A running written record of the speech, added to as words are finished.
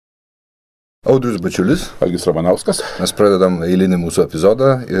Audrius Bačiulis, Algis Ramanauskas. Mes pradedam eilinį mūsų epizodą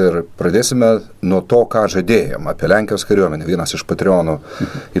ir pradėsime nuo to, ką žadėjom apie Lenkijos kariuomenę. Vienas iš Patreonų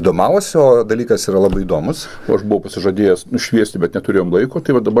įdomiausias, o dalykas yra labai įdomus. Aš buvau pasižadėjęs nušviesti, bet neturėjom laiko,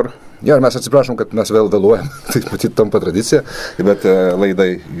 tai va dabar... Ja, ir mes atsiprašom, kad mes vėl vėluojam, tai matyt tampa tradicija, bet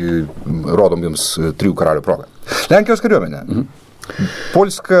laidai rodom jums Trijų karalių progą. Lenkijos kariuomenė.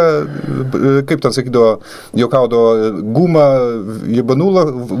 Polska, kaip ten sakydavo, juokaudavo, guma jebanula,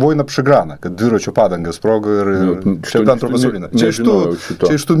 vojna pšigrana, kad dviračio padangas sprogo ir čia antro pasaulinio. Čia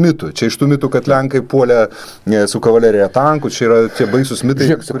iš tų mitų, kad Lenkai puolė su kavalerija tankų, čia yra tie baisus mitai,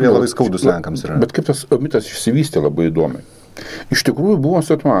 kurie labai skaudus Lenkams yra. Bet kaip tas mitas išsivystė labai įdomiai. Iš tikrųjų buvo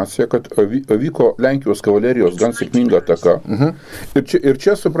situacija, kad vyko Lenkijos kavalerijos gan sėkminga ataka. Ir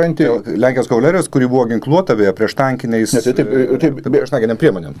čia supranti... Lenkijos kavalerijos, kuri buvo ginkluota prieš tankiniais... prieš tankiniam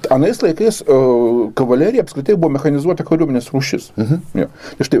priemonėm. Anais laikais kavalerija apskritai buvo mechanizuota kariuomenės rūšis.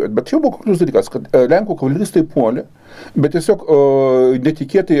 Bet čia buvo kokius dalykas, kad Lenkų kavaleristai puolė, bet tiesiog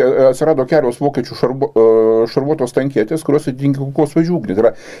netikėtai atsirado kelios vokiečių šarvuotos tanketės, kurios atitinka kokios važiugnį. Tai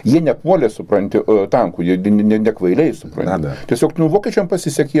yra, jie nepuolė, supranti, tankų, jie nekvailiai, supranti. Tiesiog vokiečiam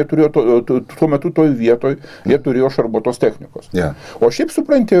pasisekė, jie turėjo tuo metu toj vietoj, jie turėjo šarvuotos technikos. Yeah. O šiaip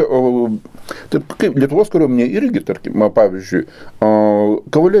supranti, kaip Lietuvos kariuomenė irgi, tarkim, pavyzdžiui,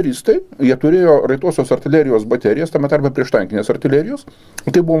 kavaleristai, jie turėjo raitosios artilerijos baterijas, tame tarpe prieštankinės artilerijos,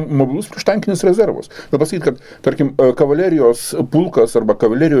 tai buvo mobilus prieštankinis rezervas. Bet pasakyti, kad, tarkim, kavalerijos pulkas arba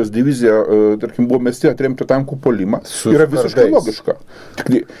kavalerijos divizija, tarkim, buvo mesti atremti tankų puolimą, yra visiškai logiška.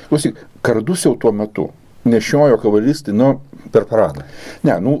 Tik, kardus jau tuo metu nešiojo kavalistai, per paradą.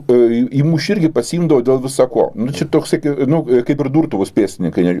 Ne, į mūšį irgi pasiimdavo dėl visako. Čia toks, kaip ir durtuvus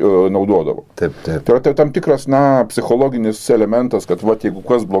pėstininkai naudodavo. Taip. Tai yra tam tikras, psichologinis elementas, kad, jeigu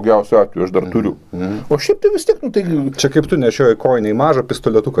kas blogiausio atveju, aš dar turiu. O šiaip tai vis tiek, tai... Čia kaip tu nešioji kojinį mažą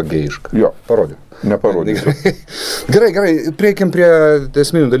pistoletuką geišką. Jo. Parodė. Neparodė. Gerai, prieikim prie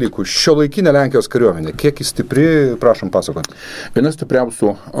esminių dalykų. Šiuolaikinė Lenkijos kariuomenė, kiek jis stipri, prašom pasakoti. Viena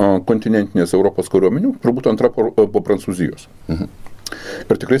stipriausių kontinentinės Europos kariuomenių, turbūt antra po Prancūzijos.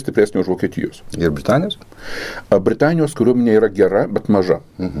 Ir tikrai stipresnė už Vokietijos. Ir Britanijos? Britanijos kariuomenė yra gera, bet maža.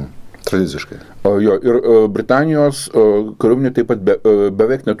 Tradiciškai. Ir Britanijos kariuomenė taip pat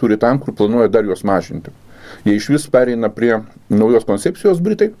beveik neturi tankų ir planuoja dar juos mažinti. Jie iš vis pereina prie naujos koncepcijos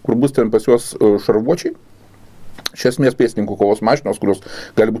Britai, kur bus ten pas juos šarvuočiai. Iš esmės pėstininkų kovos mašinos, kurios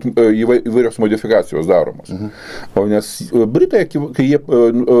gali būti įvairios modifikacijos daromos. Nes Britai, kai jie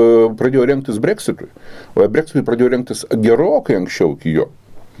pradėjo rengtis Brexitui, o Brexitui pradėjo rengtis gerokai anksčiau iki jo,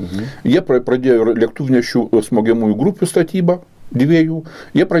 jie pradėjo lėktuvnešių smogiamųjų grupių statybą, dviejų,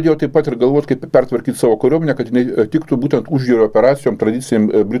 jie pradėjo taip pat ir galvoti, kaip pertvarkyti savo kariuomenę, kad jinai tiktų būtent užjūrio operacijom,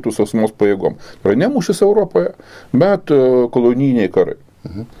 tradicijom Britų sausumos pajėgom. Tai yra ne mūšis Europoje, bet kolonijiniai karai.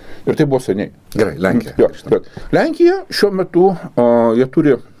 Ir tai buvo seniai. Gerai, Lenkija. Lenkija šiuo metu jie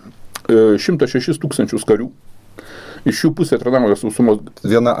turi 106 000 karių. Iš jų pusė tarnauja sausumos...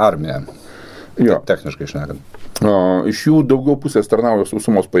 Viena armija. Jo. Techniškai šnekant. Iš jų daugiau pusės tarnauja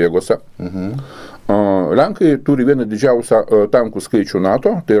sausumos pajėgose. Lenkai turi vieną didžiausią tankų skaičių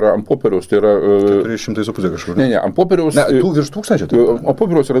NATO, tai yra ant popieriaus, tai yra... 300,5 kažkur. Ne, ant popieriaus... Ne, tų virš 1000? Ant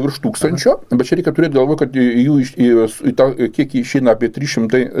popieriaus yra virš 1000, bet čia reikia turėti galvo, kad jų kiek išeina apie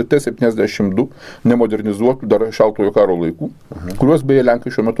 300 T-72 nemodernizuotų dar šaltojo karo laikų, kuriuos beje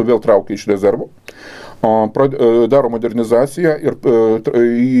Lenkai šiuo metu vėl traukia iš rezervo. Daro modernizaciją ir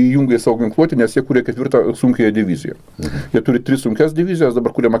jungia į savo ginkluotę, nes jie kūrė 4 sunkiąją diviziją. Jie turi 3 sunkias divizijas,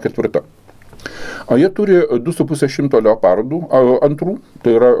 dabar kuriama 4. Jie turi 2,5 leopardų antrų,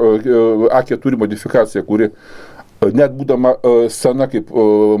 tai yra A4 modifikacija, kuri net būdama sena kaip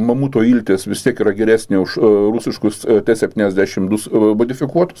mamuto iltis vis tiek yra geresnė už rusiškus T-72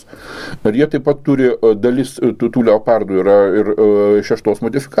 modifikuotus. Ir jie taip pat turi dalis tų leopardų yra ir 6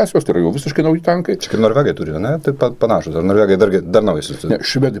 modifikacijos, tai yra jau visiškai nauji tankai. Čia kaip Norvegai turi, ne? Taip pat panašus. Ar Norvegai dar naujasius? Ne,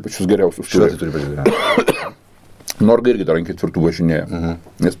 švedai pačius geriausius turi. Švedai turi pačius geriausius. Norgai irgi dar ant 4 važinėja,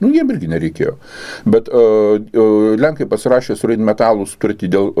 nes jiem irgi nereikėjo. Bet Lenkai pasirašė su Rheinmetallu sutartį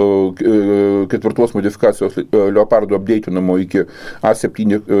dėl 4 modifikacijos leopardų apdeitinamo iki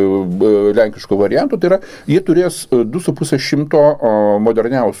A7 lenkiško varianto. Tai yra, jie turės 2,5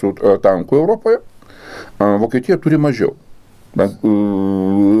 moderniausių tankų Europoje, Vokietija turi mažiau.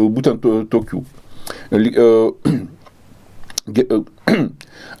 Būtent tokių.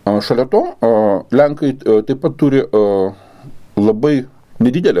 Šalia to, Lenkai taip pat turi labai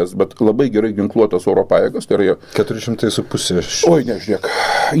nedidelės, bet labai gerai ginkluotas oro pajėgas. Tai yra 400,5. Oi, nežiūrėk.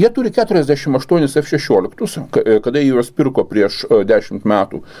 Jie turi 48 F-16, kada juos pirko prieš 10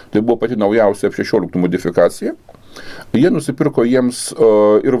 metų. Tai buvo pati naujausia F-16 modifikacija. Jie nusipirko jiems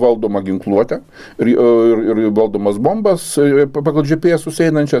ir valdomą ginkluotę, ir valdomas bombas pagal GPS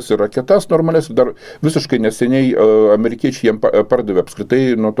einančias, ir raketas normalias. Dar visiškai neseniai amerikiečiai jiem pardavė apskritai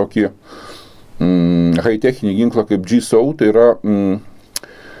tokį high-techinį ginklą kaip GSOW, tai yra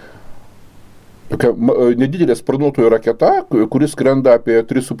tokia nedidelė sparnuotojo raketa, kuris skrenda apie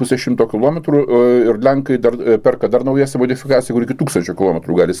 3,5 km ir Lenkai perka dar naujesnę modifikaciją, kur iki 1000 km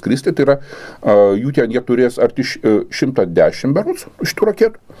gali skristi. Tai yra, jų ten jie turės arti 110 berods šitų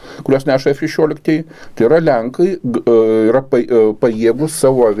raketų, kurios neša F-16. Tai yra Lenkai yra pajėgus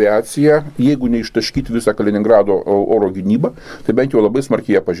savo aviaciją, jeigu neištaškyti visą Kaliningrado oro gynybą, tai bent jau labai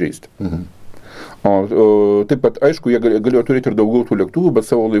smarkiai ją pažeisti. Taip pat, aišku, jie galėjo turėti ir daugiau tų lėktuvų, bet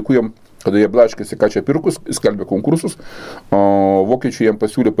savo laiku jiem, kada jie blaškėsi, ką čia pirkus, skelbė konkursus, vokiečiai jiem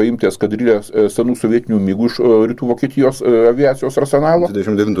pasiūlė paimti eskadrilę senų sovietinių migų iš rytų Vokietijos aviacijos arsenalo.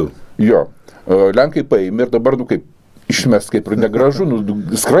 29. Jo. Lenkai paėmė ir dabar, kaip išmest, kaip ir negražu,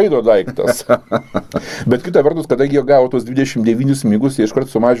 skraido daiktas. Bet kita vertus, kadangi jie gavo tos 29 migus, jie iškart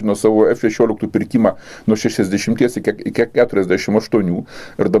sumažino savo F-16 pirkimą nuo 60 iki 48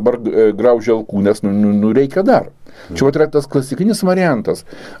 ir dabar graužia alkūnes, reikia dar. Čia yra tas klasikinis variantas,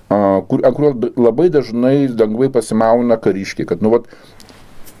 ant kurio labai dažnai lengvai pasimauna kariškiai, kad vat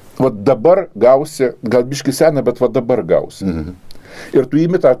dabar gausi, gal biški seną, bet dabar gausi. Ir tu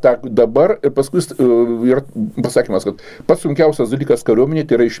įimi tą dabar ir paskui yra pasakymas, kad pats sunkiausias dalykas kariuomeniai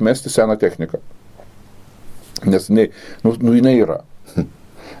tai yra išmesti seną techniką. Nes jinai yra.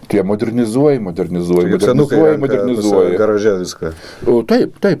 Tie modernizuoja. Garaže viską.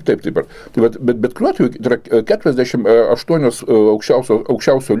 Taip. Bet kuriuo atveju yra 48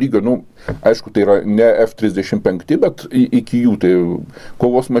 aukščiausio lygio, aišku, tai yra ne F-35, bet iki jų tai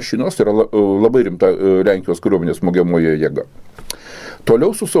kovos mašinos yra labai rimta Lenkijos kariuomenės smogiamoji jėga.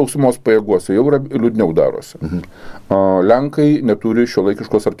 Toliau su sausumos pajėgose jau yra liūdniau darosi. Lenkai neturi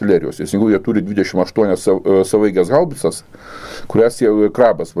šiuolaikiškos artilerijos. Jie turi 28 savaigės haubicas, kurias jie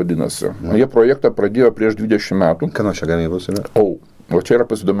Krabas vadinasi. Jie projektą pradėjo prieš 20 metų. Kano čia gamybos yra? O čia yra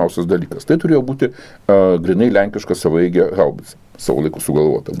pasidomiausias dalykas. Tai turėjo būti grinai lenkiška savaigė haubica. Savo laiku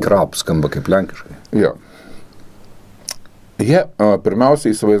sugalvota. Krab skamba kaip lenkiškai. Jo. Jie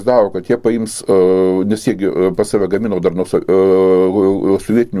pirmiausiai įsivaizdavo, kad jie paims, nes jie pas save gamino dar nuo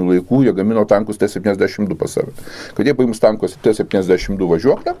sovietinių laikų, jie gamino tankus T-72 pas save. Kad jie paims tankus T-72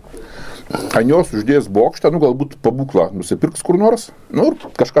 važiuoklę, ant jos uždės bokštą, galbūt pabūklą nusipirks kur nors, ir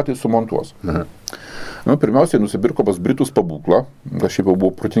kažką tai sumontuos. Pirmiausiai nusipirko pas Britus pabūklą, kas šiaip jau buvo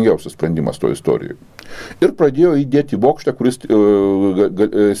protingiausias sprendimas to istorijoje. Ir pradėjo įdėti bokštą, kuris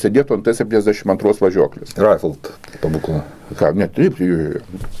sėdėtų ant T-72 važiuoklės. Rifled pabūklą. Taip.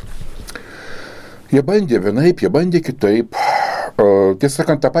 Jie bandė vienaip, jie bandė kitaip. Tiesą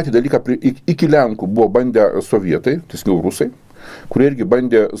sakant, tą patį dalyką iki Lenkų buvo bandę sovietai, tiksliau rusai, kurie irgi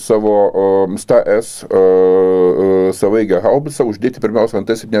bandė savo Sta-S savaigę haubicą uždėti pirmiausia ant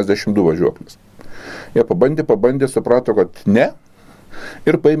T-72 važiuoklės. Jie pabandė, suprato, kad ne,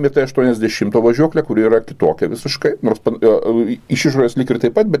 ir paėmė T-80 važiuoklę, kuri yra kitokia visiškai, nors iš išorės lyg ir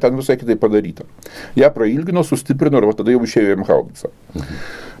taip pat, bet ten visai kitaip padaryta. Ją prailgino, sustiprino ir tada jau išėjo jam haubicą.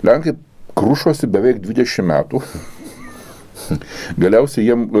 Lenkai krušosi beveik 20 metų. Galiausiai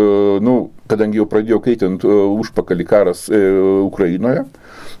jiem, kadangi jau pradėjo kaitinti užpakalį karas Ukrainoje,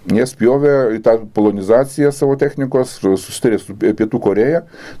 jie spjovė į tą polonizaciją savo technikos, susitarė su Pietų Koreja,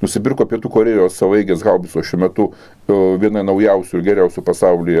 nusipirko Pietų Korejos savaigės haubicos šiuo metu viena naujausių ir geriausių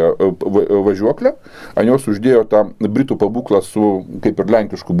pasaulyje važiuoklę, ant jos uždėjo tą Britų pabūklą su kaip ir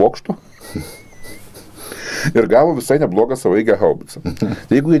lenkišku bokštu. Ir gavo visai neblogą savaigę haubicą.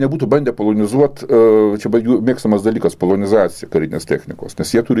 Tai jeigu jie nebūtų bandę polonizuoti, čia jų mėgstamas dalykas polonizacija karinės technikos,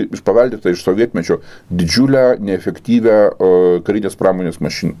 nes jie turi paveldėtą iš sovietmečio didžiulę, neefektyvę karinės pramonės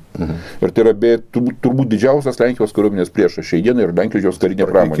mašiną. Ir tai yra turbūt didžiausias Lenkijos kariuomenės priešas šiai dienai ir Lenkijos karinė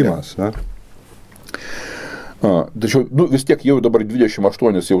pramonė. Tačiau vis tiek jau dabar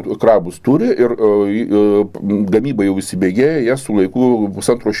 28 jau krabus turi ir gamyba jau įsibėgėja, jie su laiku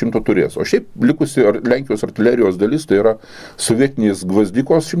 150 turės. O šiaip likusi Lenkijos artilerijos dalis, tai yra sovietinės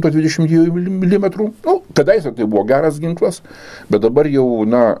gvazdikos 122 mm. Kadaise tai buvo geras ginklas, bet dabar jau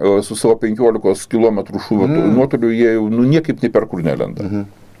su savo 15 km šūvio nuotoliu jie jau niekaip nei per kur nelenda.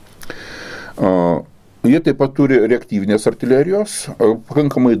 Jie taip pat turi reaktyvinės artilerijos,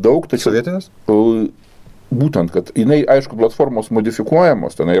 pakankamai daug. Sovietinės? Būtent, kad jinai, aišku, platformos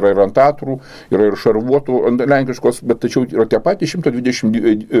modifikuojamos, ten yra ir ant tatrų, yra ir šarvuotų lenkiškos, bet tačiau yra tie patys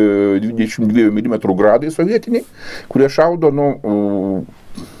 122 mm gradai sovietiniai, kurie šaudo,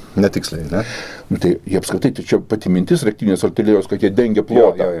 netiksliai, ne? Tai jie apskritai, tai čia pati mintis reaktyvinės artilerijos, kad jie dengia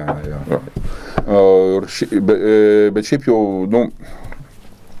plotą. Bet šiaip jau,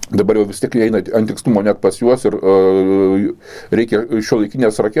 dabar jau vis tiek eina ant tikslumo net pas juos ir reikia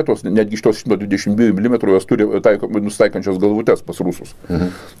šiuolaikinės raketos, netgi iš tos 122 mm jos turi nustaikančios galvutes pas rusus.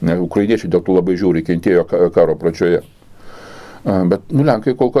 Ukrainiečiai dėl to labai žiauriai kentėjo karo pradžioje. Bet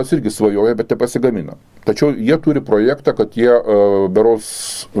Lenkai kol kas irgi svajoja, bet nepasigamina. Tačiau jie turi projektą, kad jie beros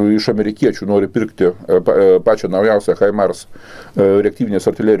iš amerikiečių nori pirkti pačią naujausią HIMARS reaktyvinės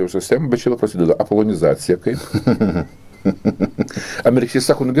artilerijos sistemą, bet čia prasideda apolonizacija kaip. Amerikiečiai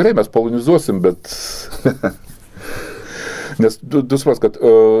sako, gerai, mes polonizuosim, bet... Nes tu supras, kad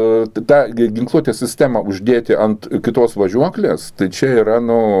tą ginkluotės sistemą uždėti ant kitos važiuoklės, tai čia yra,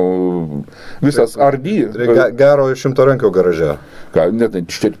 visas RD. Gero 100 rankio garaže.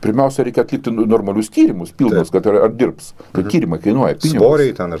 Čia pirmiausia reikia atlikti normalius tyrimus, pilnus, kad ar dirbs. Tai tyrimai kainuoja pinigus.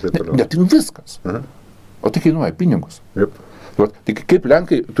 Svoriai ten ar taip toliau. Net viskas. O tai kainuoja pinigus. Yep. Tai kaip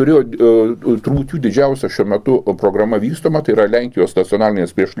Lenkai turėjo, turbūt jų didžiausia šiuo metu programa vystoma, tai yra Lenkijos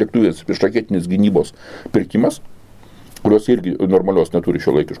nacionalinės priešlėktuvės priešraketinės gynybos pirkimas, kurios irgi normalios neturi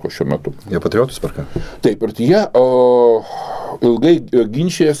šiuolaikiškos šiuo metu. Jie patriotus perka? Taip, ir jie ilgai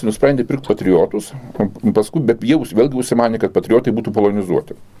ginčijasi, nusprendė pirkti patriotus, paskui, bet jie vėlgi užsimanė, kad patriotai būtų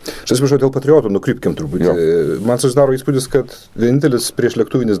polonizuoti. Aš atsiprašau, dėl patriotų nukrypkim turbūt. Jo. Man susidaro įspūdis, kad vienintelis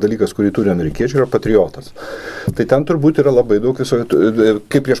priešlėktuvinis dalykas, kurį turi amerikiečiai, yra patriotas. Tai ten turbūt yra labai daug viso,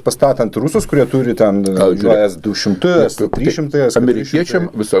 kaip prieš pastatant rusus, kurie turi ten S-200, S-300. Amerikiečiam,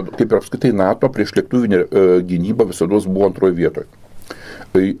 kaip ir apskaitai NATO, priešlėktuvinė gynyba visados buvo antroje vietoje.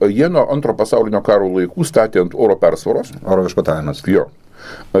 Jie nuo antro pasaulinio karo laikų statė ant oro persvaros. Oro viešpatavimas. Jo.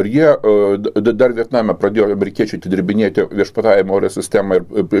 Ar jie dar Vietname pradėjo amerikiečiai atidirbinėti viešpatavimo oro sistemą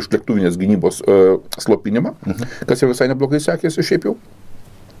ir priešlėktuvinės gynybos slopinimą, kas jau visai neblogai sekėsi šiaip jau.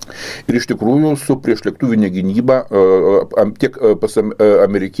 Ir iš tikrųjų su priešlėktuvinė gynyba tiek pas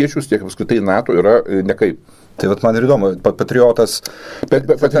amerikiečius, tiek apskritai NATO yra nekaip. Tai vat man ir įdomu, patriotas,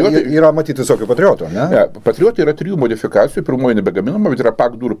 yra matyti visokių patriotų, ne? Ne, patriotai yra 3 modifikacijų, pirmoji nebegaminama, bet yra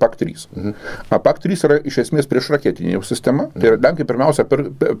PAK-2 ir PAK-3. PAK-3 yra iš esmės priešraketinė jau sistema, tai yra Lenkai pirmiausia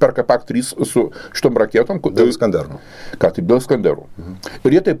perka PAK-3 su šitom raketom. Dėl Iskanderų. Ką, taip, dėl Iskanderų.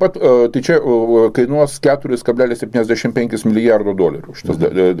 Ir jie taip pat, tai čia kainuos 4,75 milijardo dolerių, šitas,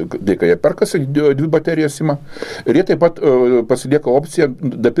 tai kai jie perkasi, 2 baterijas ima, ir jie taip pat pasilieka opciją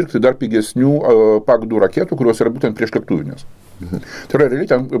dapirkti dar pigesnių PAK-2 raketų, kurios yra būtent priešlėktuvinės. Tai yra realiai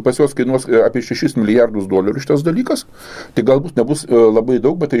ten pas juos kainuos apie 6 milijardus dolerių šitas dalykas, tai galbūt nebus labai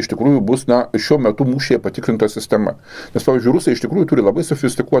daug, bet tai iš tikrųjų bus šiuo metu mūšyje patikrinta sistema. Nes, pavyzdžiui, rusai iš tikrųjų turi labai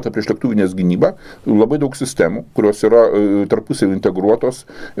sofistikuotą priešlėktuvinės gynybą, labai daug sistemų, kurios yra tarpusavy integruotos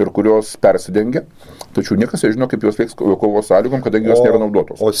ir kurios persidengia, tačiau niekas nežino, kaip jos veiks kovos sąlygom, kadangi jos nėra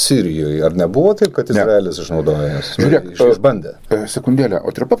naudotos. O Sirijoje ar nebuvo taip, kad Izraelis išnaudoja jas? Žiūrėk, išbandė. Sekundėlę,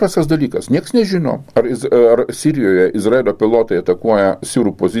 o tai yra paprastas dalykas. Niekas nežino, ar Sirijoje Izraelio pilotai atakuoja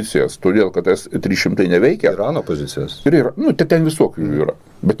sirų pozicijas, todėl, kad S-300 neveikia. Irano pozicijas. Ir yra, ten visokių yra,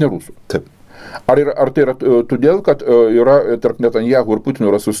 bet ne rusų. Taip. Ar tai yra todėl, kad yra tarp Netanjahu ir Putino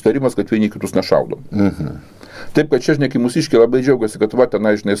yra susitarimas, kad vieni kitus nešaudom. Taip, kad čia, kai mūsiškiai labai džiaugiasi, kad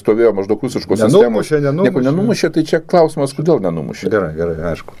stovėjo maždaug rusiškos sistemos. Nenumušė, tai čia klausimas, kodėl nenumušė. Gerai,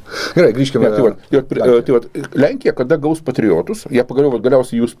 aišku. Gerai, grįžkime. Lenkija, kada gaus patriotus, jie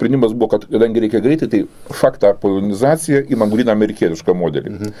galiausiai jų sprendimas buvo, kad kadangi reikia greitai, tai faktą polonizaciją įmam gryną amerikietišką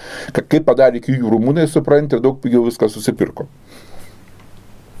modelį. Kaip padarė iki jų rumunai, supranti, ir daug pigiau viską susipirko.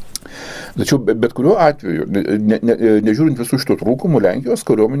 Tačiau bet kuriuo atveju, nežiūrint visų šitų trūkumų, Lenkijos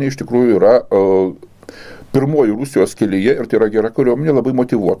kariuomenė iš tikrųjų yra pirmoji Rusijos kelyje ir tai yra gera kariuomenė, labai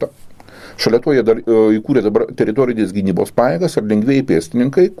motyvuota. Šalia to jie dar įkūrė dabar teritorinės gynybos pajėgas ir lengvieji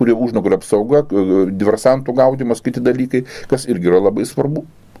pėstininkai, kurie užnugario apsauga, diversantų gaudymas, kiti dalykai, kas irgi yra labai svarbu.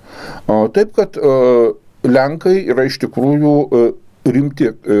 Taip, kad Lenkai yra iš tikrųjų rimti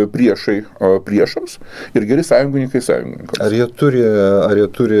priešams ir geri sąjungininkai sąjungininkams. Ar jie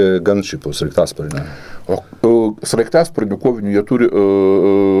turi gunshipus, sraigtasparnių? Sraigtasparnių kovinių jie turi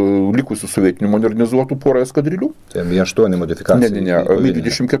likusių sovietinių modernizuotų porą eskadrilių. Tai Mi-8 modifikacija. Ne,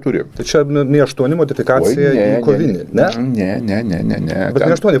 Mi-24. Tai čia Mi-8 modifikacija į kovinį, ne? Ne. Bet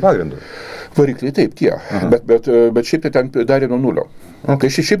Mi-8 pagrindų. Varikliai taip, tie. Bet šiaip tai ten darė nuo nulio. Tai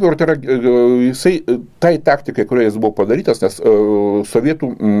šiaip jau tai yra tai taktikai, kurioje jis buvo padarytas, nes sovietų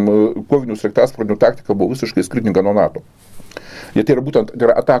kovinių sraigtasparnių taktika buvo visiškai skirtinga nuo NATO. Tai yra būtent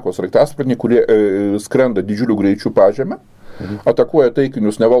atakos sraigtasparniai, kurie skrenda didžiulių greičių pažemę, atakuoja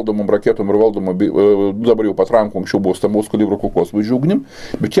taikinius nevaldomom raketom ir valdomom, dabar jau patrankų, anksčiau buvo stambaus kalibro kulkosvaidžių ugnim,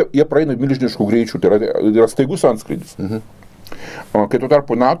 bet jie praeina milžiniškų greičių, tai yra staigus antskrydis. Kai tuo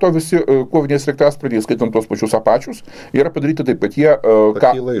tarpu NATO visi koviniai sraigtasparniai, skaitant tos pačius Apačius, yra padaryti taip, kad jie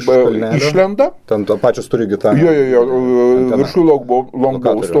išlenda. Ten Apačius turi tą. Viršų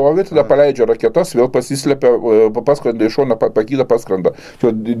longbow stovi, tada paleidžia raketas, vėl pasislepia, paskrenda iš šono, pakyla, paskrenda.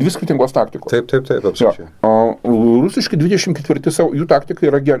 Tai dvi skirtingos taktikos. Taip, absoliučiai. Rusiški 24 jų taktika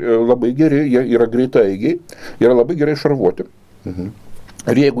yra labai geri, jie yra greitaeigiai, yra labai gerai šarvuoti.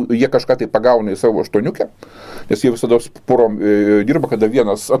 Ir jeigu jie kažką tai pagauna į savo aštuoniukę, nes jie visada porom dirba, kada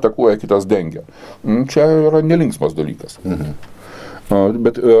vienas atakuoja, kitas dengia. Čia yra nelinksmas dalykas.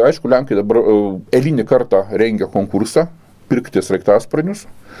 Bet aišku, Lenkai dabar eilinį kartą rengia konkursą pirkti sraigtasparnius.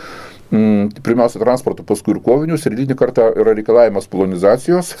 Pirmiausia transporto, paskui ir kovinius, ir eilinį kartą yra reikalavimas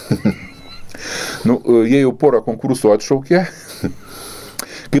polonizacijos. Jie jau porą konkursų atšaukė.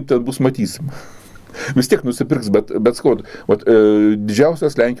 Kaip ten bus, matysim. Vis tiek nusipirks, bet skaud,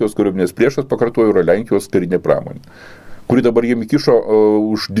 didžiausias Lenkijos kariuomenės priešas, pakartoju, yra Lenkijos karinė pramonė, kuri dabar jiem įkišo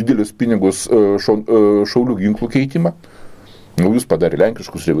už didelius pinigus šaulių ginklų keitimą. Naujus padarė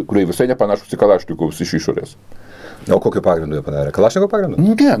lenkiškus, kurie visai nepanašus į Kalašnikovus iš išorės. O kokiu pagrindu jie padarė? Kalašnikovo pagrindu?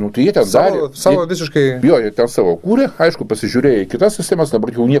 Ne, tai jie ten darė. Savo visiškai... Jo, jie ten savo kūrė, aišku, pasižiūrėjo į kitas sistemas, dabar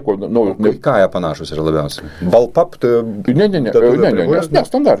jau nieko naujo... Ką jie panašus yra labiausiai? Balpap? Ne,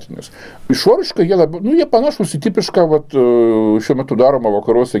 standartinis. Išoriškai jie labiau, jie panašus į tipišką, šiuo metu daromą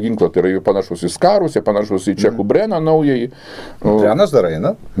vakaruose ginklą, tai yra jie panašus į Skarus, jie panašus į Čekų Breną naująjį. Brenas dar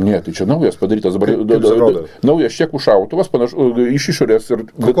eina? Ne, tai čia naujas padarytas, naujas Čekų šautuvas, iš išorės ir...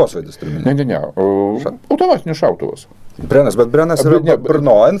 Kulkosvaidis turime? Ne, automatinis šautuvas. Brenas, bet Brenas yra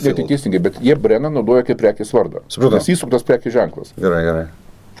Brno Enfield. Ne, teisingai, bet jie Breną naudoja kaip prekės vardą. Nes įsuktas prekės ženklas. Gerai.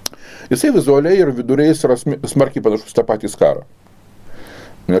 Jisai vizualiai ir viduriais yra smarkiai panašus tą patį Skarą.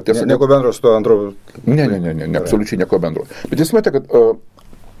 Nieko bendro su to antru... Ne, absoliučiai nieko bendro. Bet jis matė, kad...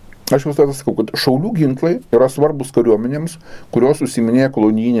 Aš vis tada sakau, kad šaulių ginklai yra svarbus kariuomenėms, kurios užsiminėja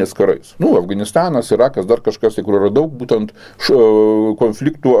kolonijiniais karais. Afganistanas, Irakas, dar kažkas, kur yra daug būtent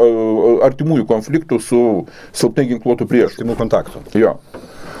konfliktų, artimųjų konfliktų su silpnai ginkluotų priešų. Artimų kontaktų. Jo.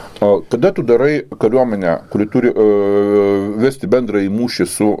 Kada tu darai kariuomenę, kuri turi vesti bendrąjį mūšį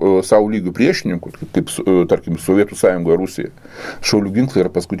su savo lygių priešininku, kaip tarkim, Sovietų Sąjungoje, Rusija, šaulių ginklai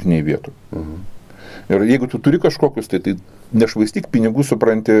yra paskutiniai vietų. Ir jeigu tu turi kažkokius, tai nešvaistyk pinigų,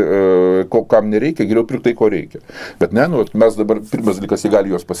 supranti, kam nereikia, geriau pirk tai, ko reikia. Bet mes dabar, pirmas dalykas, jie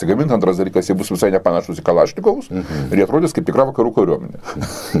gali juos pasigaminti, antras dalykas, jie bus visai nepanašus į Kalašnikovus ir jie atrodys kaip tikra vakarų kariuomenė.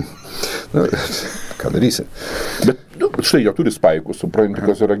 Ką darysi? Bet štai jie turi spaikus, supranti,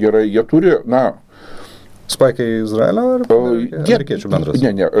 kas yra gerai, jie turi, Spaikai Izraelio ar amerikiečių bendras?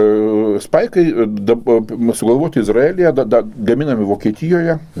 Ne. Spaikai sugalvoti Izraelyje, gaminami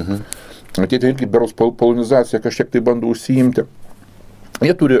Vokietijoje. Atėti irgi beros polonizaciją kažkiek tai bando užsiimti.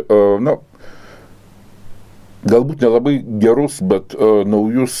 Jie turi, galbūt nelabai gerus, bet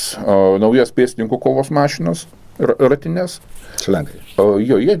naujas pėstininkų kovos mašinas, ratinės. Čia Lenkai.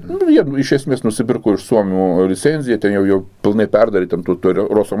 Jie iš esmės nusipirko iš Suomių licenciją, ten jau pilnai perdarė, ten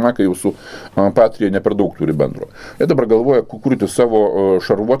Rosomakai jau su Patrija ne per daug turi bendro. Jie dabar galvoja kurti savo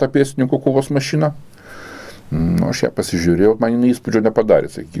šarvuotą pėstininkų kovos mašiną. Aš ją pasižiūrėjau, man jinai įspūdžio nepadarė,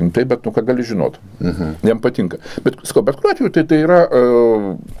 sakykim, bet ką gali žinot. Jam patinka. Bet kuriuo atveju tai yra,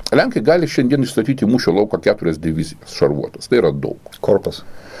 Lenkai gali šiandien išstatyti mūšio lauką 4 divizijas šarvuotas, tai yra daug. Korpas.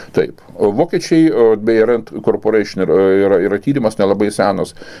 Taip. Vokiečiai, beje, Rand Corporation yra tyrimas nelabai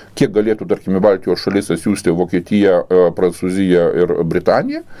senas, kiek galėtų, tarkime, Baltijos šalis atsiųsti Vokietiją, Prancūziją ir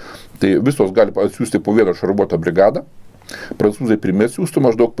Britaniją. Tai visos gali atsiųsti po vieną šarvuotą brigadą. Prancūzai pirmės siūstų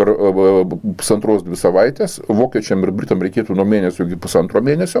maždaug per 1,5–2 savaitės, vokiečiam ir britam reikėtų nuo mėnesio iki 1,5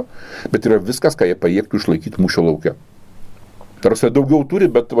 mėnesio, bet yra viskas, ką jie pajėgtų išlaikyti mūšio lauke. Tarsi daugiau turi,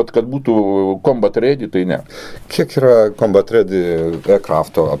 bet kad būtų combat ready, tai ne. Kiek yra combat ready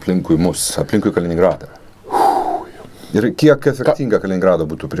aircrafto aplinkui mus, aplinkui Kaliningradą? Ir kiek efektinga Kaliningrado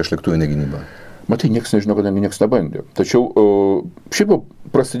būtų prieš lėktuvinę gynybą? Matai, nieks nežino, kadangi nieks nebandė. Tačiau šiaip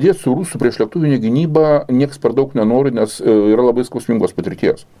prasidėti su rusų prieš lėktuvinę gynybą nieks per daug nenori, nes yra labai skausmingos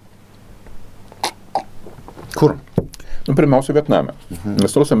patirties. Kur? Pirmiausia, Vietname.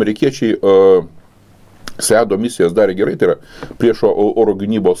 Nes tos amerikiečiai SEADO misijas darė gerai, tai yra priešo oro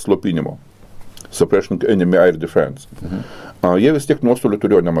gynybos slopinimo. Suppression Enemy Air Defense. Jie vis tiek nuostolių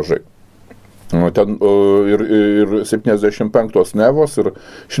turėjo nemažai. Ten ir 75 Nevos ir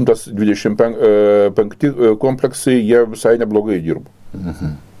 125 kompleksai jie visai neblogai dirbo.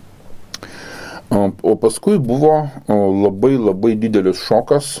 O paskui buvo labai didelis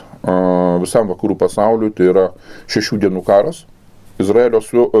šokas visam vakarų pasauliui, tai yra 6 dienų karas Izraelio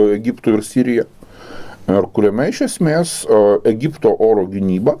su Egiptu ir Sirija, ir kuriame iš esmės Egipto oro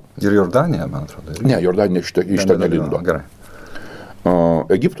gynyba. Ir Jordanija, man atrodo. Ne, Jordanija iš ten nelindo. Gerai.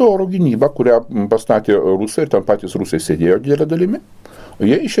 Egipto oro gynyba, kurią pastatė rusai ir ten patys rusai sėdėjo didelę dalimi,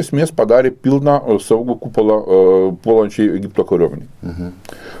 jie iš esmės padarė pilną saugų kupolą puolančiai Egipto kariuomeniai.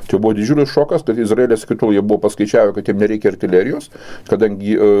 Tai buvo didžiulis šokas, kad Izraelis iki tol jie buvo paskaičiavę, kad jiems nereikia artilerijos,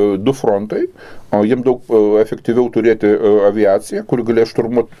 kadangi du frontai, jiems daug efektyviau turėti aviaciją, kuri galės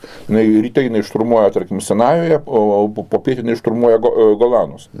šturmuoti, ryte jinai šturmuoja, tarkim, Sinajoje, o po pietinai šturmuoja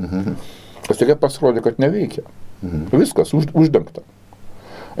Golanus. Tas tik pasirodė, kad neveikia. Viskas, uždengta.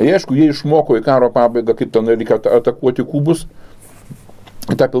 Aišku, jie išmoko į karo pabaigą, kaip ten reikia atakuoti kubus,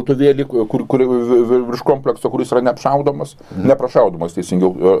 tą piltuvėlį, kur virš komplekso, kuris yra neprašaudomas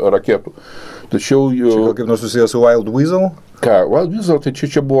teisingiau raketų. Tačiau... Čia kaip nors susijęs su Wild Weasel? Wild Weasel, tai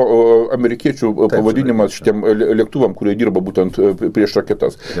čia buvo amerikiečių pavadinimas šitiem lėktuvam, kurie dirba būtent prieš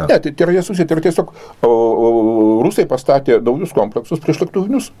raketas. Ja. Ne, tai yra susiję, tai yra tiesiog rusai pastatė naujus kompleksus prieš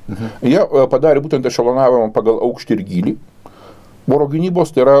lėktuvinius. Jie padarė būtent ešelonavimą pagal aukštį ir gylį. Oro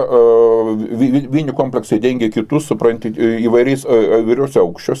gynybos, tai yra vieni kompleksai dengia kitus, supranti, įvairiuose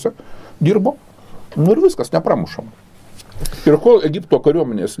aukščiuose dirbo. Ir viskas, nepramušama. Ir kol Egipto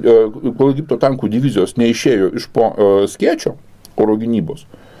kariuomenės, kol Egipto tankų divizijos neišėjo iš po Skėčio oro gynybos,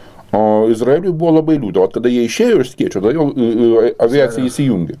 o Izraeliui buvo labai liūdna. O kada jie išėjo iš Skėčio, tada jau aviacija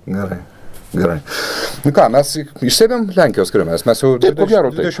įsijungė. Gerai. Nu ką, mes išsėdėm Lenkijos kariuomenės, mes jau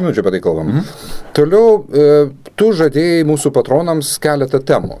 20 minučių apie tai kalbam. Toliau, tu žadėjai mūsų patronams keletą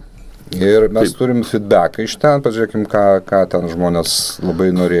temų. Ir mes turim feedbacką iš ten, pažiūrėkim, ką ten žmonės labai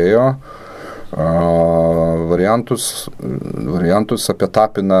norėjo. Variantus apie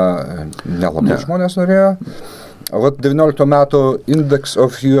Tapiną nelabai žmonės norėjo. Vat 19 metų Index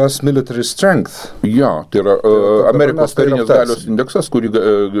of US Military Strength. Ja, tai yra Amerikos karinės galios indeksas, kurį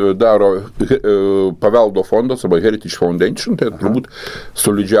daro paveldo fondas arba Heritage Foundation, tai turbūt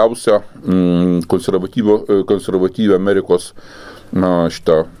solidžiausia konservatyvia Amerikos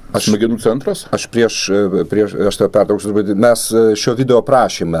šitą smegenų centras. Aš tave pertrauksiu, mes šio video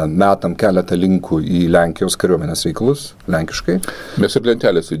aprašyme metam keletą linkų į Lenkijos kariuomenės reikalus, lenkiškai. Mes ir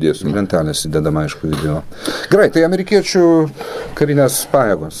lentelės įdėsime. Lentelės įdedama, aišku, video. Gerai, tai amerikiečių karinės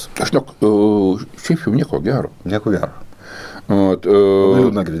pajėgos. Aš šiaip jau nieko gero. Nieko gero.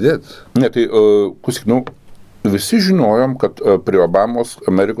 Liūdna girdėti. Ne, tai, visi žinojom, kad prie Obamos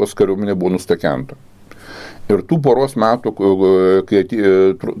Amerikos kariuomenė buvo nustekenta. Ir tų poros metų, kai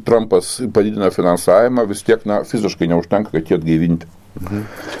Trumpas padidina finansavimą, vis tiek fiziškai neužtenka, kad jie atgaivinti.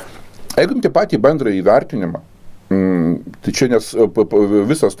 Jeigu tai patį bendrą įvertinimą, tai čia nes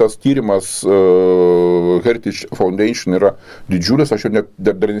visas tas tyrimas Heritage Foundation yra didžiulis, aš jau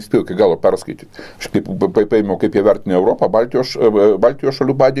dar nespėjau iki galo perskaityti. Aš paėmiau, kaip jie vertina Europą, Baltijos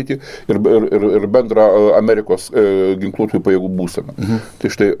šalių padėtį ir bendrą Amerikos ginkluotųjų pajėgų būseną. Tai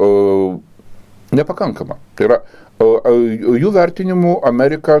štai nepakankama. Tai yra, jų vertinimu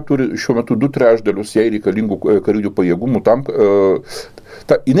Amerika turi šiuo metu 2/3 jai reikalingų karinių pajėgumų tam,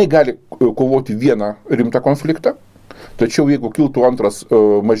 jinai gali kovoti vieną rimtą konfliktą, tačiau jeigu kiltų antras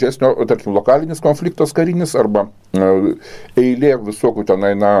mažesnio, tarkim, lokalinis konfliktas karinis arba eilė visokių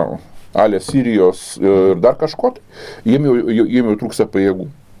tenai, alė Sirijos ir dar kažko, jiem jau trūksta pajėgų.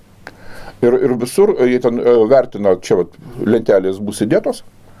 Ir visur jie ten vertina, čia lentelės bus įdėtos.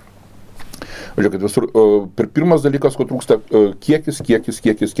 Žiūrėkit, visur, per pirmas dalykas, ko trūksta, kiekis,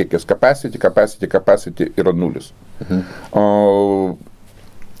 capacity yra 0.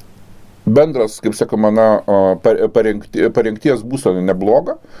 Bendras, kaip sakoma, parengties būsena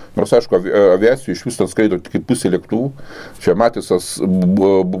nebloga, nors, aišku, aviacijų iš vis ten skraido tik pusė lėktuvų. Čia Matisas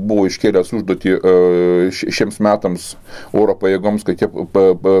buvo iškėlęs užduotį šiems metams oro pajėgoms, kad jie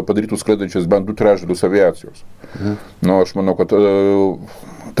padarytų skraidančias bent 2/3 aviacijos. Aš manau, kad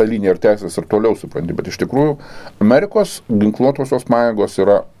ta linija ir tęsis ir toliau, supranti, bet iš tikrųjų Amerikos ginkluotosios pajėgos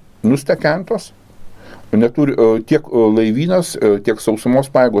yra nustekentos, neturi tiek laivynas, tiek sausumos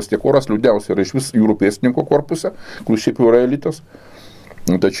pajėgos, tiek oras liūdžiausia yra iš vis jūrų pėstininko korpuse, kuris šiaip jau yra elitas.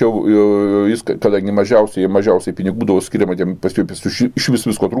 Tačiau jis, kadangi mažiausiai pinigų būdavo skiriama, iš vis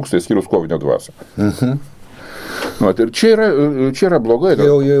visko trūksta, skirius kovinę dvasią. Ir čia yra blogai.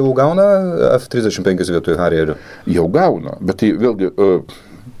 Jau gauna F-35 vietoj Harrierių? Jau gauna, bet tai vėlgi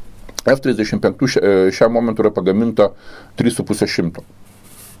F-35 šiam momentu yra pagaminta 3,5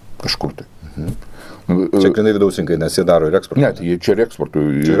 kažkur tai. Čia grinai vidaus rinkai, nes jie daro ir eksportą. Ne, tai čia ir eksportų.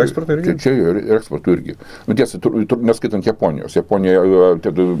 Čia ir eksportų irgi? Čia ir eksportų irgi. Tiesa, neskaitant Japonijos. Japonija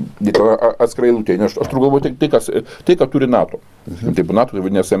atskirai eilutė, nes aš turiu galvoju tai, ką turi NATO. Taip, NATO, tai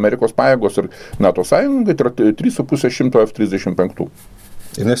vadinasi Amerikos pajėgos ir NATO sąjungai, tai yra 3,5 F-35.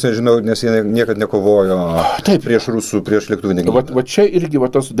 Ir nes nežinau, nes jie niekad nekovojo prieš rusų, prieš lėktuvinį gynybą. Va čia irgi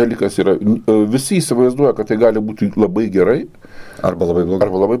tas dalykas yra. Visi įsivaizduoja, kad tai gali būti labai gerai. Arba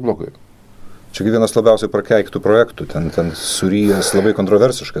labai blogai. Čia vienas labiausiai prakeiktų projektų, ten suryjas labai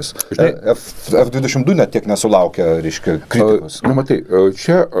kontroversiškas. F-22 net tiek nesulaukia, reiškia, kritikos. Matai,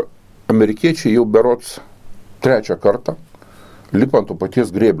 čia amerikiečiai jau berods 3 kartą lipa ant to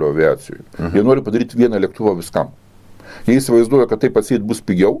paties grėblio aviacijų. Jie nori padaryti vieną lėktuvą viskam. Jie įsivaizduoja, kad taip atseit bus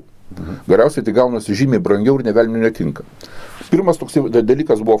pigiau, galiausiai tai gaunasi žymiai brangiau ir nevelnių netinka. Pirmas toks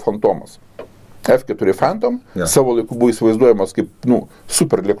dalykas buvo Fantomas. F-4 Phantom savo laiku buvo įsivaizduojamas kaip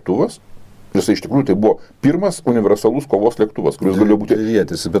super lėktuvas. Jisai iš tikrųjų tai buvo pirmas universalus kovos lėktuvas, kuris galėjo būti...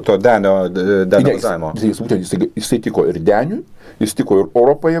 Vietis, bet to denio bazavimo. Jisai tiko ir deniui, jis tiko ir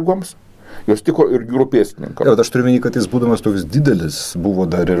oro pajėgoms, jos tiko ir jūrų pėstininkams. Bet aš turiu minį, kad jis būdamas toks didelis buvo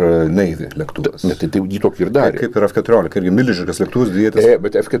dar ir Navy lėktuvas. Ne, tai jį tokį ir darė. Kaip ir F-14, irgi milžiniškas lėktuvas dėtas.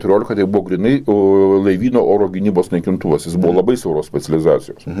 Bet F-14 tai buvo grinai laivyno oro gynybos naikintuvas, jis buvo labai siauros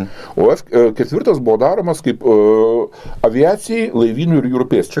specializacijos. O F-4 buvo daromas kaip aviacijai, laivynų ir jūrų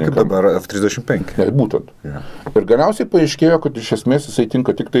pėstininkams. Čia kaip dabar F-35. Ne, būtent. Ir galiausiai paaiškėjo, kad iš esmės jisai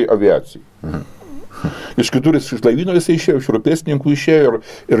tinka tik tai aviacijai. Iš kitur iš laivyno jisai išėjo, iš rūpėstininkų išėjo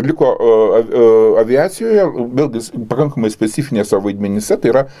ir liko aviacijoje, vėlgi pakankamai specifinėse vaidmenyse, tai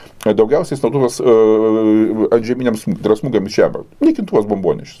yra daugiausiai naudotas antžeminiams smūgiams žemę. Naikintuvas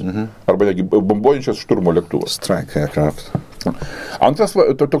bombonešis. Arba negi bombonešis šturmo lėktuvas. Strike aircraft. Antras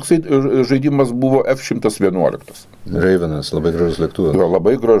toksai žaidimas buvo F-111. Ravenas, labai gražus lėktuvas.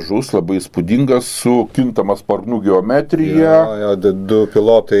 Labai gražus, labai įspūdingas, su kintama sparnų geometrija. Du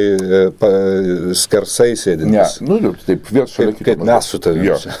pilotai skersai sėdintys. Ne, taip, vėl šalia kito. Kaip mes su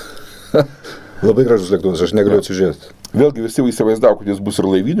tavimi. Labai gražus lėktuvas, aš negaliu atsižiūrėti. Vėlgi visi įsivaizdavo, kad jis bus ir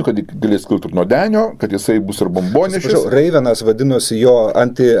laivinių, kad galės kilti ir nuo denio, kad jisai bus ir bombonešis. Ravenas vadinosi jo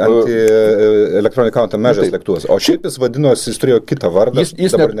anti-electronic countermeasures lėktuvas, o šiaip jis vadinosi, jis turėjo kitą vardą.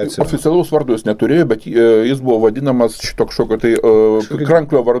 Oficialaus vardo jis neturėjo, bet jis buvo vadinamas šito kažkokio tai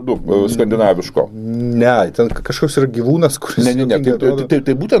kranklio vardu skandinaviško. Ne, ten kažkoks yra gyvūnas, kuris... Ne,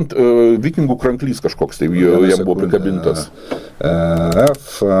 tai būtent vikingų kranklys kažkoks, tai jam buvo prikabintas.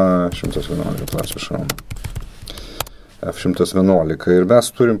 F-111, atsiprašau. F-111 ir mes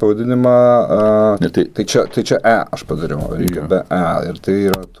turim pavadinimą, tai čia E aš padariau, reikia be E ir tai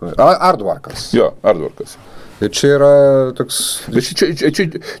yra Aardvarkas. Jo, Aardvarkas. Ir čia yra toks... Bet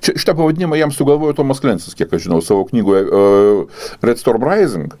šitą pavadinimą jam sugalvojo Tomas Klensas, kiek aš žinau, savo knygoje Red Storm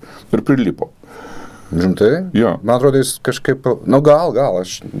Rising ir prilipo. Rimtai? Jo. Man atrodo, jis kažkaip, gal,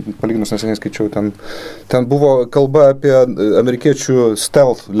 aš palyginus neseniai skaičiau, ten buvo kalba apie amerikiečių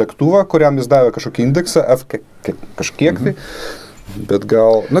stealth lėktuvą, kuriam jis davė kažkokį indeksą, F kažkiek tai, bet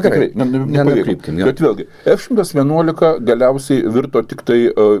gal, gerai, nenukrypkim. Bet vėlgi, F-111 galiausiai virto tik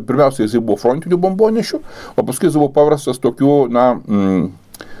tai, pirmiausia, jis buvo frontinių bombonešių, o paskui jis buvo paprastas tokių,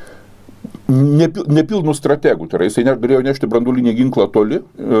 nepilnų strategų, tai yra jisai galėjo nešti branduolinį ginklą toli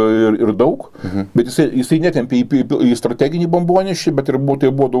ir daug, bet jisai netempė į strateginį bombonešį, bet tai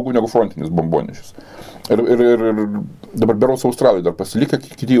buvo daugiau negu frontinis bombonešis. Ir dabar beros Australai dar pasilikę,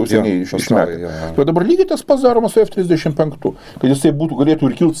 kiti jau seniai išmetė. Tai dabar lygiai tas pats daromas su F-35, kad jisai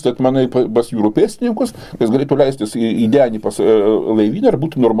galėtų ir kilti statmenai pas jūrų pėstininkus, jis galėtų leistis į denį pas laivyną ir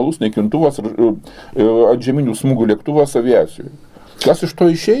būtų normalus naikintuvas ir antžeminių smūgių lėktuvas aviacijoje. Kas iš to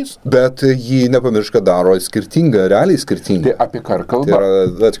išeis? Bet jį nepamiršk, kad daro skirtingą, realiai skirtingą. Tai apie ką ir kalba? Tai yra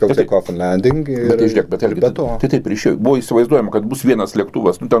vertical take-off and landing ir be to. Tai taip ir išėjo. Buvo įsivaizduojama, kad bus vienas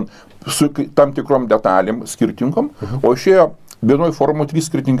lėktuvas, ten su tam tikrom detalėm skirtingom, o išėjo vienoj formų 3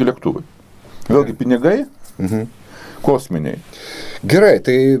 skirtingi lėktuvai. Vėlgi pinigai, kosminiai. Gerai,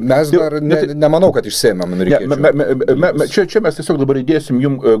 tai mes dar nemanau, kad išsėmėm amerikiečių. Čia mes tiesiog dabar įdėsim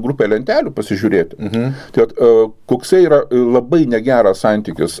jums grupę lentelių pasižiūrėti. Tai koksai yra labai negeras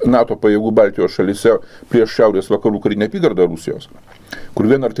santykis NATO pajėgų Baltijos šalyse prieš šiaurės vakarų karinę apygardą Rusijos, kur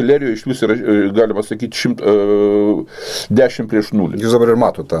vien artilerijoje iš vis yra, galima sakyti, 10-0. Jūs dabar ir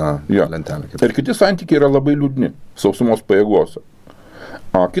mato tą lentelę. Ir kiti santykiai yra labai liūdni sausumos pajėgose.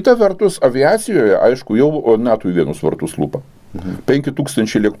 Kita vertus, aviacijoje, aišku, jau NATO į vienus vartus lupa.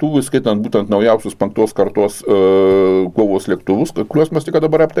 5000 lėktuvų, skaitant būtent naujausius 5 kartos kovos lėktuvus, kuriuos mes tik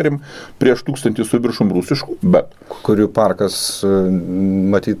dabar aptarėm, prieš 1000 su viršum rusiškų, bet... Kurių parkas,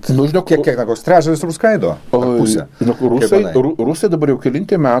 matyt, kiek koks trečdalis skaido? Pusę. Rusai dabar jau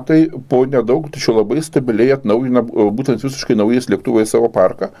kelinti metai po nedaug, tačiau labai stabiliai atnaujina būtent visiškai naujais lėktuvais savo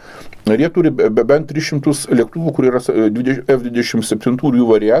parką. Ir jie turi bent 300 lėktuvų, kur yra F-27 ir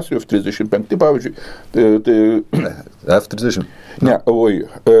jų variacijų, F-35, pavyzdžiui. F-35 30. Ne,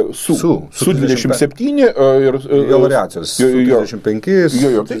 su 27 ir... Jo variacijos, su 35,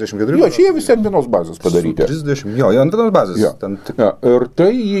 jo, 34. Jo, čia jie visi ant vienos bazės padaryti. 30, jo, ant vienos bazės. Jo. Ir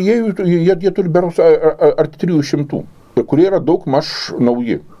tai jie turi beros arti 300, kurie yra daug maž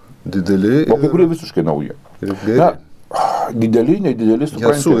nauji. Dideli. O kai kurie visiškai nauji. Ir geri. Dideli, nedideli,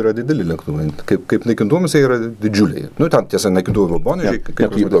 suprantate. Su yra dideli lėktuvai. Kaip naikintuvomis jie yra didžiuliai. Nu, ten tiesa naikintuvai buvo nežiai.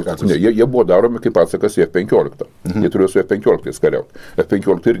 Jie buvo daromi kaip atsakas į F-15. Jie turėjo su F-15 kariauti.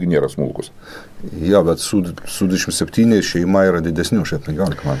 F-15 irgi nėra smulkus. Jo, bet su 27 šeima yra didesni už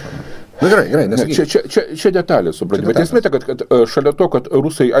F-15, man atrodo. Na gerai, nesakyk. Čia detalė, suprantate. Bet esmė, kad šalia to, kad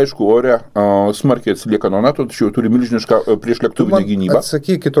rusai, aišku, ore smarkiai atsilieka nuo NATO, tačiau turi milžinišką priešlėktuvinę gynybą.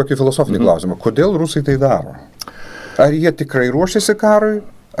 Atsakykit tokį filosofinį klausimą. Kodėl rusai tai daro? Ar jie tikrai ruošiasi karui,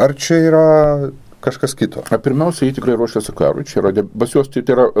 ar čia yra kažkas kito? Pirmiausia, jie tikrai ruošiasi karui. Čia yra, pas juos tai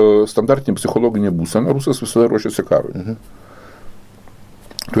yra standartinė psichologinė būsena, rusas visada ruošiasi karui.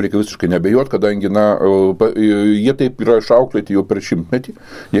 Tu reikia visiškai nebejot, kadangi, jie taip yra išauklėti jau per 100-metį,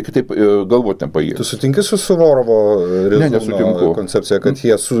 jie kitaip galvoti nepajėgia. Tu sutinki su Suvorovo Rezūno koncepcija, kad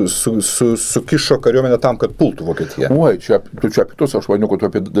jie sukišo kariuomenę tam, kad pultų Vokietiją? Oi, tu čia apie tos, aš maniau, kad tu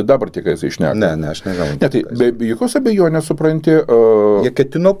apie dabartį, kai jisai išneka. Ne, aš nežinau. Ne, tai be jokios abejonės, supranti... Jie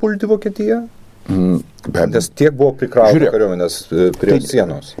ketino pulti Vokietiją? Nes tiek buvo prikrauta kariuomenės prie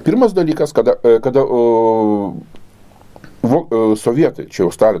sienos. Pirmas dalykas, kada sovietai, čia jau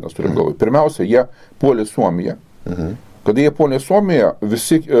Stalinas turim galvoje, pirmiausia, jie puolė Suomiją. Kada jie puolė Suomiją,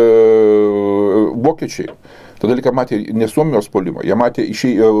 visi vokiečiai, tą dalyką matė ne Suomijos puolimą, jie matė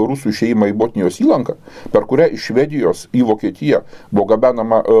rusų išėjimą į Botnijos įlanką, per kurią iš Švedijos į Vokietiją buvo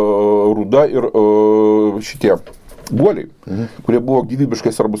gabenama ruda ir šitie guoliai, kurie buvo gyvybiškai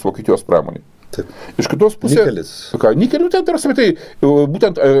svarbus Vokietijos pramoniai. Taip. Iš kitos pusės... Nikelis. Nikelių ten tarsi, tai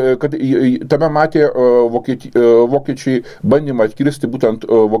būtent, kad tame matė vokiečiai bandymą atkirsti būtent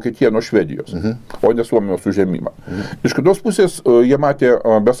Vokietiją nuo Švedijos, o ne Suomijos užėmimą. Iš kitos pusės jie matė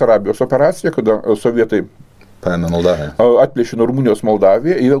Besarabijos operaciją, kada sovietai paėmė Moldaviją. Atplėšė nuo Rumunijos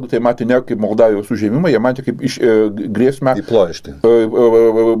Moldaviją, ir vėlgi tai matė ne kaip Moldavijos užėmimą, jie matė kaip grėsmę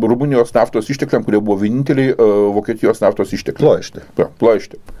Rumunijos naftos ištekliam, kurie buvo vieninteliai Vokietijos naftos ištekliai.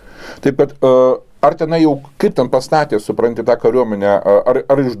 Ploišti. Taip, kad ar tenai jau kaip ten pastatė, supranti, tą kariuomenę,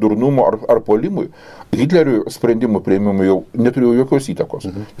 ar iš durnumo, ar puolimui, Hitleriui sprendimų priėmimui jau neturėjo jokios įtakos.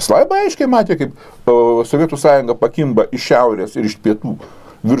 Jis labai aiškiai matė, kaip Sovietų sąjunga pakimba iš šiaurės ir iš pietų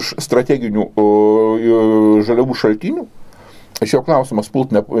virš strateginių žaliavų šaltinių. Šio klausimas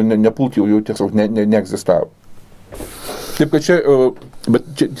nepult jau tiesiog neegzistavo. Taip, kad čia, bet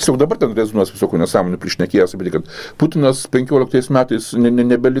čia tiesiog dabar ten Rezūnas visokių nesąmonių prišnekėjęs, apie tai, kad Putinas 15 metais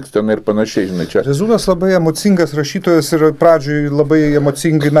nebeliks ten ir panašiai, žinai, čia. Rezūnas labai emocingas rašytojas ir pradžioj labai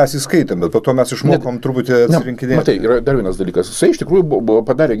emocingai mes įskaitėm, bet po to mes išmokom truputį atsirinkinėti. Matai, yra dar vienas dalykas. Jisai iš tikrųjų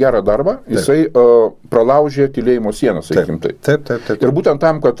padarė gerą darbą, jisai pralaužė tylėjimo sieną, sakykim tai. Taip. Ir būtent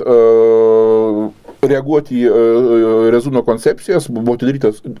tam, kad reaguoti į Rezūno koncepcijas, buvo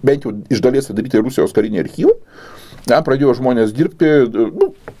atidarytas, bent jau iš dalies atidaryti Rusijos karinį archyvą. Pradėjo žmonės dirbti,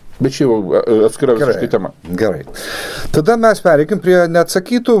 bet čia jau atskira visiškai tema. Gerai. Tada mes pereikim prie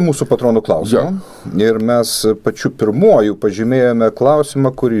neatsakytų mūsų patronų klausimų. Ir mes pačiu pirmuoju pažymėjome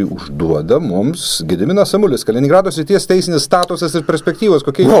klausimą, kurį užduoda mums Gediminas Samulis. Kaliningrado srities teisinis statusas ir perspektyvos,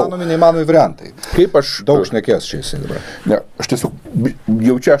 kokie neįmanomi variantai. Kaip aš... Daug šnekės čia jisai dabar. Ne, aš tiesiog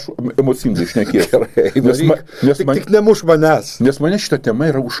jaučiu, aš emocingai šnekėjau. Tik nemuš manęs. Nes mane šita tema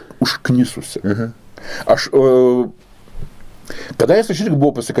yra užknisusi. Aš, kada aš irgi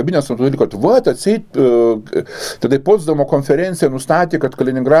buvau pasikabinęs ant to dalyko, kad atseit, tada Potsdamo konferencija nustatė, kad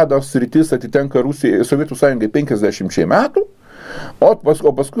Kaliningrado sritis atitenka Rusijai, Sovietų sąjungai 50 metų, o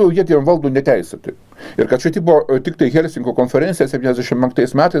paskui jau jie tiem valdo neteisėtai. Ir kad čia buvo tik tai Helsinkio konferencija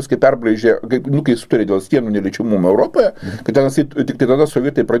 75 metais, kai perbraižė, kai sutarė dėl sienų neliečiamumo Europoje, kad ten tik tai tada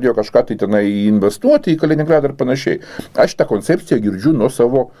sovietai pradėjo kažką tai tenai investuoti į Kaliningradą ir panašiai. Aš tą koncepciją girdžiu nuo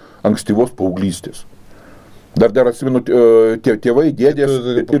savo ankstyvos paauglystės. Dar atsimenu, tėvai, dėdės...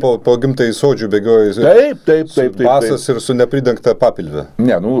 Po gimtai sodžių bėgioja taip. Basas ir su nepridengta papilve.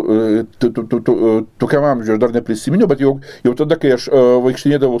 Ne, tokiam amžiui aš dar neprisiminiau, bet jau tada, kai aš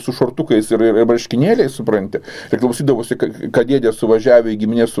vaikštinėdavau su šortukais ir marškinėliais, supranti, ir klausydavosi, kad dėdė suvažiavę į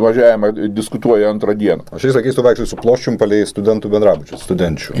giminės suvažiavimą diskutuoja antrą dieną. Aš sakys, tu vaikštai su ploščium palei studentų bendrabučių,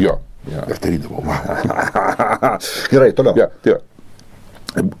 studenčių. Jo. Ir darydavau. Gerai, toliau. Ja.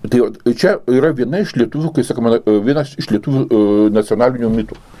 Tai čia yra viena iš lietuvių, kai sakoma, vienas iš lietuvių nacionalinių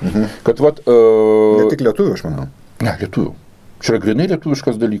mitų. Kad ne tik lietuvių, aš manau. Ne, lietuvių. Čia yra grinai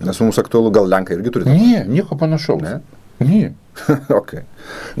lietuviškas dalykas. Nes mums aktualu, gal Lenkai irgi turi. Ne, nieko panašaus. Ne? Ne. Okay.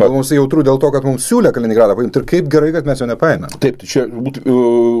 Gal mums jautru dėl to, kad mums siūlė Kaliningradą paimti ir kaip gerai, kad mes jo nepaėmėm. Taip, tai čia,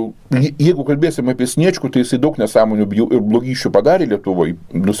 jeigu kalbėsime apie Sniečkų, tai jisai daug nesąmonių ir blogyšių padarė Lietuvoje,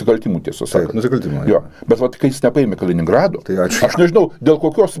 nusikaltimų tiesą sakant. Taip, nusikaltimų. Jo, bet kai jis nepaėmė Kaliningrado, tai ačiū. Aš nežinau, dėl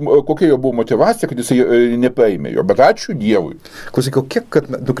kokia jo buvo motyvacija, kad jisai nepaėmė jo, bet ačiū Dievui. Klausyk,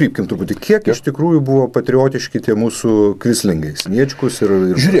 nukrypkim truputį, kiek iš tikrųjų buvo patriotiški tie mūsų kvislingai, Sniečkus ir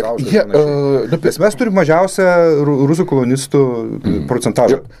Žiūrėk, mes turime mažiausią rusų kolonistų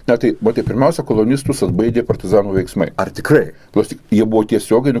procentažą. Ne, tai pirmiausia, kolonistus atbaidė partizanų veiksmai. Ar tikrai? Jie buvo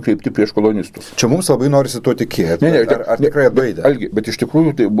tiesiogiai nukreipti prieš kolonistus. Čia mums labai norisi tuo tikėti. Ar tikrai atbaidė? Algi, bet iš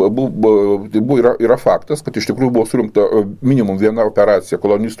tikrųjų yra faktas, kad iš tikrųjų buvo surinkta minimum viena operacija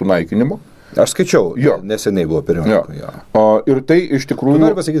kolonistų naikinimo. Aš skaičiau, neseniai buvo periodikoje. Ir tai iš tikrųjų... Tu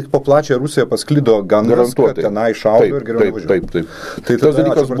nori pasakyti, po plačią Rusiją pasklido gandas, kad tenai šaudo ir geriau nevažiuoja. Taip. Tai tas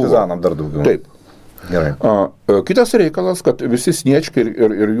dalykas partizanam dar daugiau. Taip. Gerai. Kitas reikalas, kad visi Sniečkai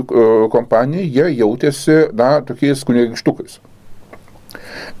ir jų kompanija, jie jautėsi, tokiais kunigaikštukais.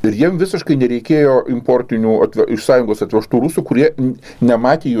 Ir jiem visiškai nereikėjo importinių iš sąjungos atvežtų rusų, kurie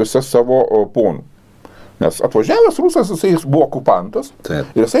nematė juose savo ponų. Nes atvažiavęs rusas, jisai buvo okupantas. Taip.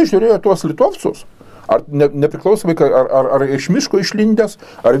 Ir jisai žiūrėjo tuos litovcus. Ar nepriklausomai, ar iš miško išlindęs,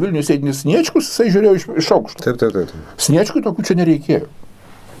 ar Vilnius sėdinis Sniečkus, jisai žiūrėjo iš aukšto. Taip. Sniečkui tokių čia nereikėjo.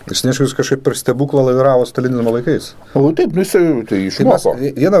 Sniečkus kažkaip per stebuklą laviravo stalinizmo laikais. O taip, jisai tai išmoko.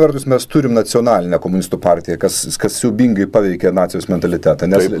 Viena vertus mes turim nacionalinę komunistų partiją, kas siaubingai paveikė nacijos mentalitetą,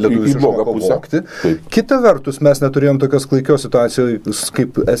 nes lietuvius išmoko vogti. Kita vertus mes neturėjom tokios klaikios situacijos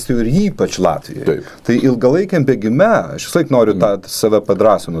kaip Estijoje ir ypač Latvijoje. Taip. Tai ilgalaikiam bėgime, aš vis laik noriu save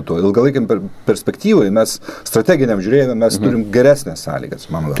padrasinu tuo, ilgalaikiam perspektyvai mes strateginiam žiūrėjime mes turim geresnės sąlygas,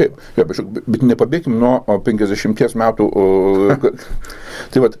 mano galva. Taip, bet nepabėgim nuo 50 metų.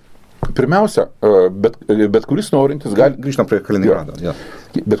 Tai vat, pirmiausia, bet kuris norintis gali... Grįžtam prie Kaliningrado. Ja.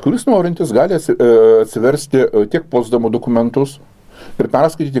 Bet kuris norintis gali atsiversti tiek Potsdamo dokumentus ir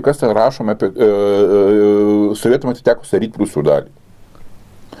perskaityti, kas ten rašoma apie sovietam atitekusią rytprūsių dalį.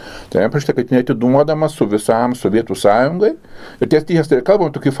 Tai parašyta, kad neatiduodamas su visam Sovietų sąjungai ir tai kalbam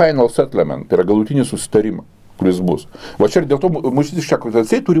tokį final settlement, tai yra galutinį susitarimą, kuris bus. Va čia ir dėl to mūsų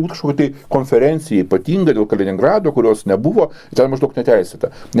iščiakotacijai turi būti kažkokia tai konferencija ypatinga dėl Kaliningrado, kurios nebuvo, ten maždaug neteisėta.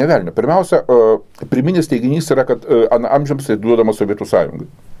 Nevelnio. Pirmiausia, priminis teiginys yra, kad amžiams tai duodama Sovietų sąjungai.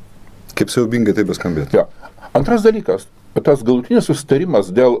 Kaip siaubingai tai beskambėtų. Ja. Antras dalykas, tas galutinis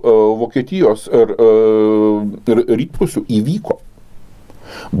susitarimas dėl Vokietijos ir rytpusių įvyko.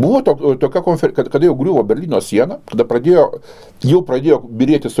 Buvo tokia konferencija, kada jau griuvo Berlyno siena, kada jau pradėjo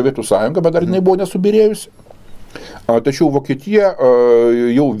birėti Sovietų sąjunga, bet dar jinai buvo nesubirėjusi. Tačiau Vokietija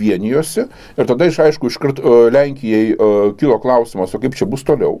jau vienijosi ir tada iškart Lenkijai kilo klausimas, o kaip čia bus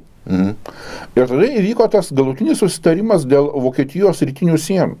toliau. Ir tada įvyko tas galutinis susitarimas dėl Vokietijos rytinių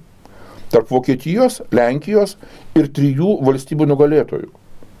sienų. Tarp Vokietijos, Lenkijos ir 3 valstybių nugalėtojų.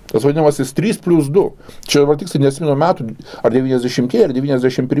 Tas vadinamasis 3+2. Čia dabar tiksliai nesimenu metų, ar 90 ar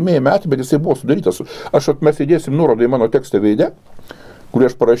 91 metai, bet jisai buvo sudarytas. Mes įdėsim nuorodą į mano tekstą veide, kurį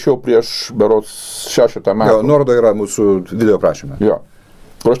aš parašiau prieš berods 6 metų. Jo, nuoroda yra mūsų video prašyme. Jo.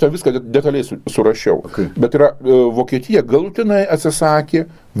 Kur aš ten viską detaliai surašiau. Okay. Bet yra Vokietija galutinai atsisakė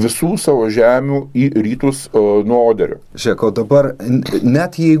visų savo žemių į rytus nuo Oderio. Žiūrėk, o dabar,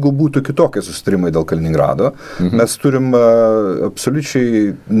 net jeigu būtų kitokie susitarimai dėl Kaliningrado, mes turim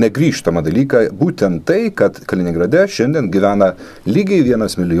absoliučiai negrįžtamą dalyką, būtent tai, kad Kaliningrade šiandien gyvena lygiai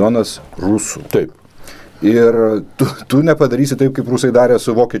 1 milijonas rusų. Taip. Ir tu nepadarysi taip, kaip rusai darė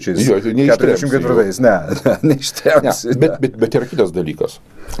su vokiečiais 44-ais. Neištremsi. Bet yra kitas dalykas.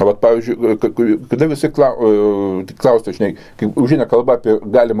 Vat, pavyzdžiui, kada visi klausia, žinai, kai užeina kalba apie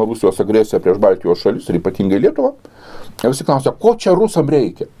galimą Rusijos agresiją prieš Baltijos šalis ir ypatingai Lietuvą, visi klausia, ko čia rusam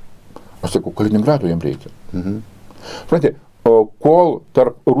reikia? Aš sakau, Kaliningrado jiem reikia. Suprantate, kol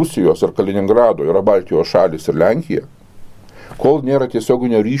tarp Rusijos ir Kaliningrado yra Baltijos šalis ir Lenkija, kol nėra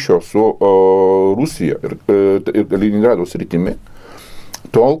tiesioginio ryšio su Rusija ir Kaliningrado sritimi,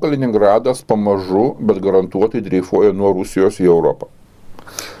 tol Kaliningradas pamažu, bet garantuotai dreifuoja nuo Rusijos į Europą.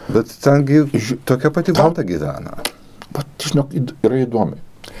 Bet tengi tokia pati balta gyvena. Bet, žinok, yra įdomi.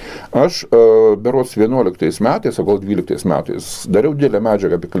 Aš berods 11 metais, o gal 12 metais dariau didelę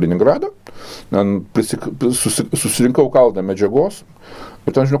medžiagą apie Kaliningradą, susirinkau kalną medžiagos,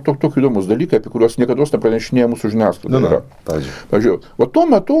 ir ten, žinok, tokių įdomus dalykai, apie kuriuos niekados nepranešinėja mūsų žiniasklaida. Pavyzdžiui, o tuo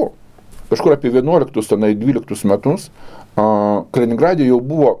metu, kažkur apie 11-12 metus, Kaliningradė jau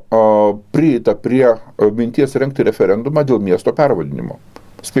buvo prieita prie minties rengti referendumą dėl miesto pervadinimo.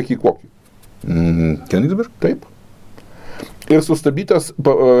 Spėk į kokį? Königsberg? Taip. ir sustabdytas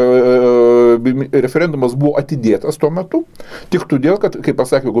referendumas buvo atidėtas tuo metu, tik todėl, kad, kaip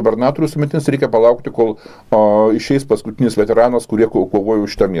pasakė gubernatorius Metinis, reikia palaukti, kol išeis paskutinis veteranas, kurie kovojo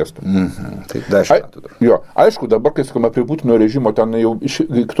už šitą miestą. Tai 10 metų dar. Jo, aišku, dabar, kai sakoma, prie Putino režimo ten jau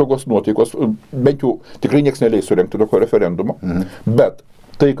kitokios nuotaikos, bent jau tikrai nieks neleis surengti tokio referendumo, bet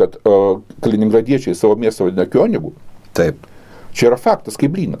tai, kad kaliningradiečiai savo miestą vadina Kionigu, Taip. čia yra faktas,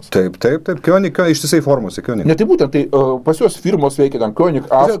 kaip blynas. Taip. Kionik, ištisai formose Kionik. Ne, tai būtent, tai pas juos firmos veikia ten Kionik,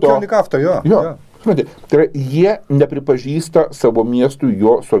 Afto. Kionik Afto, jo. Tai yra, jie nepripažįsta savo miestų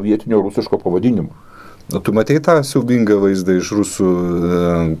jo sovietinio rusiško pavadinimo. O tu matei tą siaubingą vaizdą iš rusų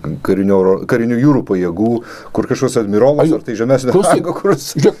karinių jūrų pajėgų, kur kažkoks admirolas, ar tai žemesnė rango,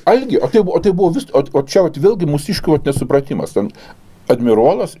 kuris... Žiūrėk, Algi, o tai buvo o čia vėlgi mūsiškių nesupratimas. Ten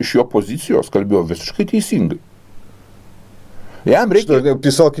admirolas iš jo pozicijos kalbėjo visiškai teisingai. Jam reikia...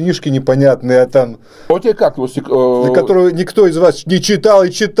 Писал книжки непонятные там. O tai ką, klausyk... Которую никто из вас не читал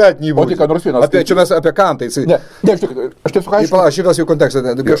и читать не будет. O tai ką, nors vienas... Čia mes apie Kantą. Ne, aš tiesiog aišku... Šitas jau kontekstas.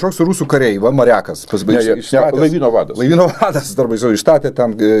 Kažkoks rusų kariai, Mariakas. Laivyno vadas. Laivyno vadas, darbai jau išstatė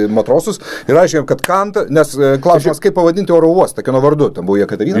ten matrosus. Ir aiškiai, kad Kantą, nes klausimas, kaip pavadinti oro uostą, kieno vardu. Ten buvo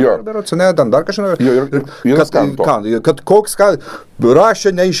Jekaterina, ten dar kažką. Kad koks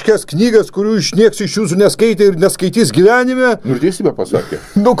rašė neaiškias knygas, kurių nieks iš jūsų neskaitė ir neskaitys gyvenime. Ir teisybę pasakė.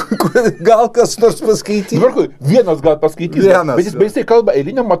 Gal kas nors paskaitys. Vienas gal paskaitys, bet jisai kalba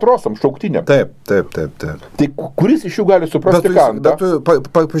eiliniam matrosam, šauktiniam. Taip. Tai kuris iš jų gali suprasti Kantą? Bet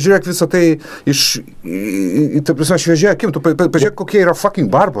tu pažiūrėk visą tai iš, ta prasme, šviežia akim, tu pažiūrėk, kokie yra fucking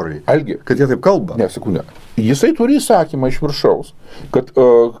barbarai. Algi. Kad jie taip kalba. Ne, sekundę. Jisai turi įsakymą iš viršaus, kad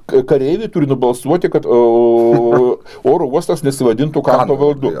kareiviai turi nubalsuoti, kad oro uostas nesivadintų Kanto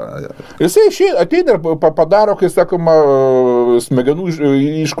vardu. Jisai ateina ir padaro, kai sakoma, smegenų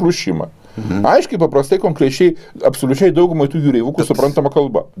iškrušimą. Aiškiai, paprastai, konkrečiai, absoliučiai daugumai tų jūreivukų suprantama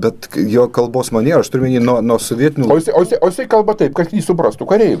kalba. Bet jo kalbos maniera, aš turiu menį nuo sovietinių... O jisai kalba taip, kad jį suprastų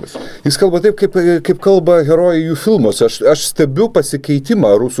kareivis. Jis kalba taip, kaip kalba herojai jų filmuose. Aš stebiu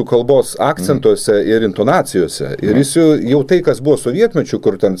pasikeitimą rusų kalbos akcentuose ir intonacijose. Ir jis jau tai, kas buvo sovietmečių,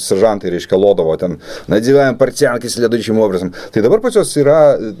 kur ten seržantai, reiškia, lodavo, ten nadзываем партизанки следующим образом. Tai dabar pas jos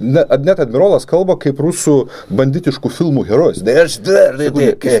yra, net admirolas kalba kaip rusų banditiškų filmų herojus.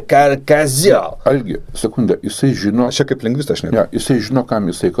 Algi, sekundę, jisai žino... Aš čia kaip lingvistas šneka. Ja, jisai žino, kam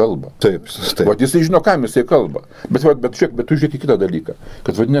jisai kalba. Taip. Vat jisai žino, kam jisai kalba. Bet tu žiūrėk kitą dalyką.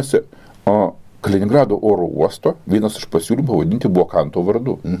 Kad vadinasi, Kaliningrado oro uosto vienas iš pasiūlymų pavadinti buvo Kanto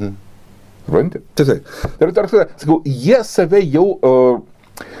vardu. Supranti? Taip. Ir sakau, jie save jau...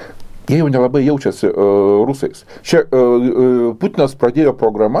 Jie jau nelabai jaučiasi rusais. Čia Putinas pradėjo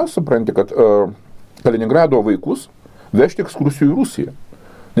programą, supranti, kad Kaliningrado vaikus vežti ekskursijų į Rusiją.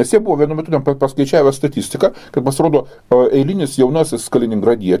 Nes jie buvo vienu metu paskaičiavę statistiką, kad pasirodo eilinis jaunasis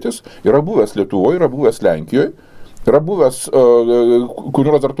kaliningradietis yra buvęs Lietuvoje, yra buvęs Lenkijoje, yra buvęs, kur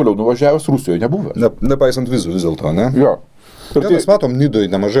nors dar toliau nuvažiavęs Rusijoje, nebuvęs. Nepaisant vizų vis dėlto, ne? Jo. Mes matom,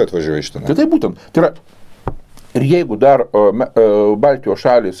 Nidoje nemažai atvažiuoja iš ten. Tai būtent. Tai yra, ir jeigu dar Baltijos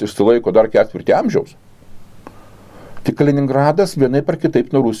šalys išsilaiko dar 4 amžiaus, tai Kaliningradas vienaip ar kitaip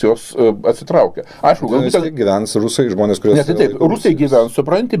nuo Rusijos atsitraukia. Aišku, galbūt gyvens rusai, žmonės, kurie... Ne, taip, rusai gyvens,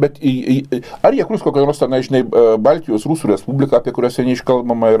 supranti, bet ar jie kurs kokią nors ten, žinai, Baltijos Rusų Respubliką, apie kurią seniai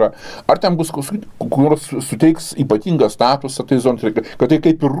iškalbama yra, ar ten bus kokių nors suteiks ypatingą statusą, tai kad tai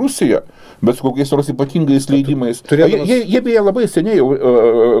kaip ir Rusija, bet su kokiais nors ypatingais leidimais. Jie beje labai seniai jau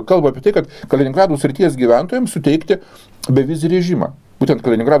kalba apie tai, kad Kaliningrado srities gyventojams suteikti bevizį režimą. Būtent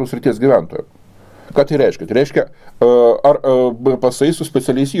Kaliningrado srities gyventojams. Ką tai reiškia? Tai reiškia, ar pasai su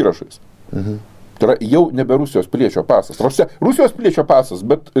specialiais įrašais. Tai yra jau nebe Rusijos piliečio pasas. Rusijos piliečio pasas,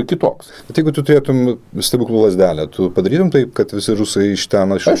 bet kitoks. Bet jeigu tu turėtum stebuklų lazdelę, tu padarytum taip, kad visi rusai iš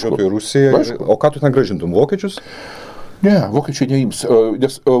ten išvažiuotų į Rusiją, o ką tu ten grąžintum? Vokiečius? Ne, vokiečiai neims,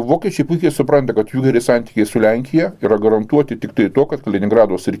 nes vokiečiai puikiai supranta, kad jų geri santykiai su Lenkija yra garantuoti tik tai to, kad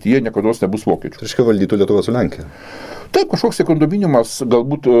Kaliningrado srityje niekados nebus vokiečių. Tai reiškia valdytų Lietuvą su Lenkija. Taip, kažkoks kondominiumas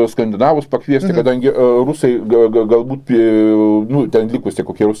galbūt skandinavus pakviesti, kadangi rusai galbūt, ten likusi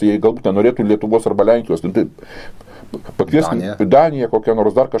kokie rusai, galbūt nenorėtų Lietuvos arba Lenkijos, tai pakviesti Daniją, kokią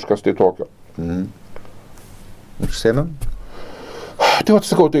nors dar kažkas tai tokio. Išsėmėm? Tai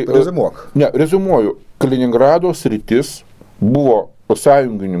atsakau, tai... Rezimuok. Ne, rezimuoju. Kaliningrado sritis buvo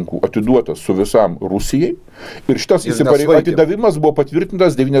sąjungininkų atiduotas su visam Rusijai ir šitas atidavimas buvo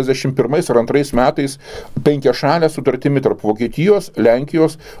patvirtintas 91 ar 2 metais 5-šalę sutartimi tarp Vokietijos,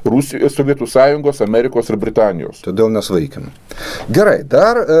 Lenkijos, Rusijos, Sovietų Sąjungos, Amerikos ir Britanijos. Todėl nesvaikim. Gerai,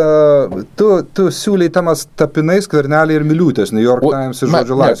 dar tu siūlei temas Tapinai, Skvernelį ir Miliūtės, New York Times ir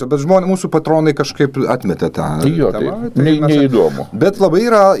Žodžio laisvė, bet mūsų patronai kažkaip atmetė tą temą. Neįdomu. Bet labai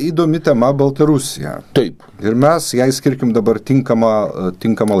yra įdomi tema Baltarusija. Taip. Ir mes jai skirkim dabar tinkamą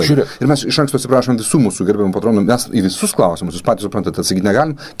laiką. Žiūrėk. Ir mes iš anksto atsiprašom visų mūsų gerbiamų patronų, mes į visus klausimus, jūs patys suprantate, atsakyti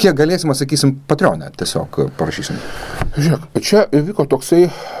negalim. Kiek galėsim, sakysim, Patreonę tiesiog parašysim. Žiūrėk, čia vyko toksai,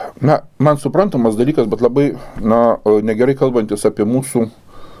 man suprantamas dalykas, bet labai, negerai kalbantis apie mūsų,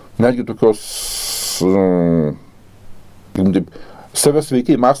 netgi tokios, savęs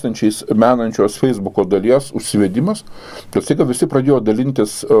veikiai mąstančiais, menančios Facebooko dalies užsivedimas, kad staiga visi pradėjo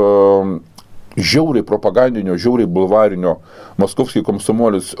dalintis žiauriai propagandinio, žiauriai bulvarinio Moskovskij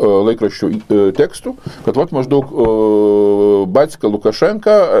komsomolis laikraščių tekstų, kad maždaug Batska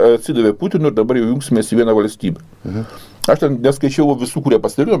Lukašenka atsidavė Putinui ir dabar jau jungsimės į vieną valstybę. Aš ten neskaičiau visų, kurie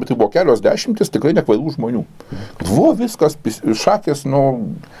pasidalino, bet tai buvo kelios dešimtis tikrai nekvailų žmonių. Viskas, šakės,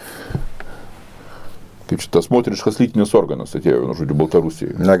 kaip šitas moteriškas lytinis organas atėjo, žodžiu,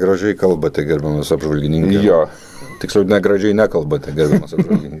 Baltarusijai. Negražiai kalbate, gerbiamas apžvalgininkai. Jo. Tiksliau, negražiai nekalbate, gerbiamas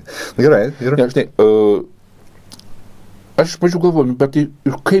apžvalgininkai. Gerai. Aš iš pradžių galvoju, bet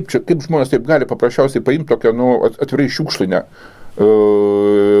kaip žmonės taip gali paprasčiausiai paimti tokią, atvirai šiukšlinę,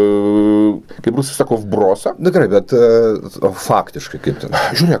 kaip rusai sako, vbrosą. Gerai, bet faktiškai kaip ten?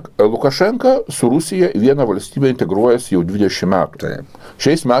 Žiūrėk, Lukašenka su Rusija vieną valstybę integruojasi jau 20 metų. Taip.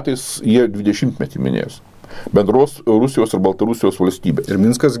 Šiais metais jie 20-metį minės. Bendros Rusijos ir Baltarusijos valstybė. Ir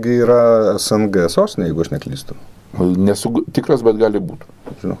Minskas-gi yra SNG sostinė, jeigu aš neklystu. Nesu tikras, bet gali būti.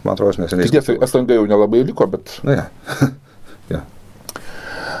 Žinau, man atrodo, aš neseniai. Tiesa, SNG jau nelabai liko, bet... Ja.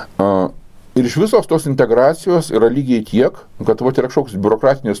 Ir iš visos tos integracijos yra lygiai tiek, kad yra kažkokios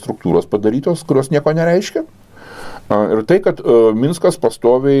biurokratinės struktūros padarytos, kurios nieko nereiškia. Ir tai, kad Minskas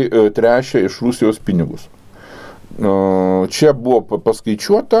pastoviai tręšia iš Rusijos pinigus. Čia buvo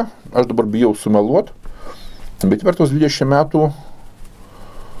paskaičiuota, aš dabar bijau sumeluot, bet per tos 20 metų,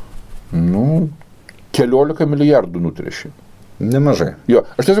 keliolika milijardų nutrešė. Nemažai. Jo,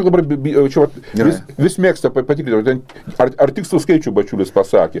 aš tiesiog dabar vis mėgsta patikrinti, ar tikslų skaičių Bačiulis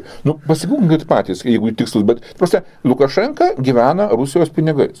pasakė. Pasigūginkit patys, jeigu tikslus, bet Lukašenka gyvena Rusijos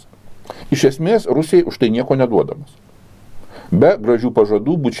pinigais. Iš esmės, Rusijai už tai nieko neduodamas. Be gražių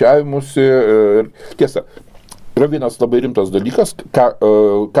pažadų, bučiavimusi ir tiesa. Yra vienas labai rimtas dalykas,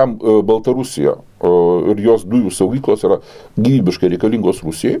 kam Baltarusija ir jos dujų saugyklos yra gyvybiškai reikalingos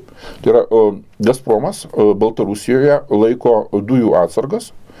Rusijai. Tai yra Gazpromas Baltarusijoje laiko dujų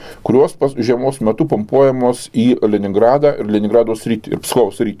atsargas, kurios žiemos metu pompuojamos į Leningradą ir Leningrado sritį ir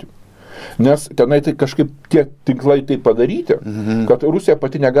Pskovos sritį. Nes tenai tai kažkaip tie tinklai tai padaryti, kad Rusija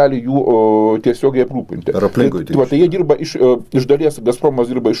pati negali jų tiesiogiai aprūpinti. Ar aplinkui tai? Tai jie dirba iš dalies,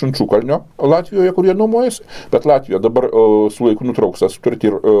 Gazpromas dirba iš Inčukalnio Latvijoje, kur jie nuomojasi, bet Latvija dabar su laiku nutrauks sutartį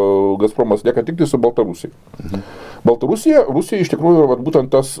ir Gazpromas lieka tik tai su Baltarusija. Rusija iš tikrųjų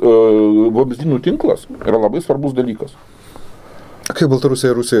būtent tas vamzdynų tinklas yra labai svarbus dalykas. Kaip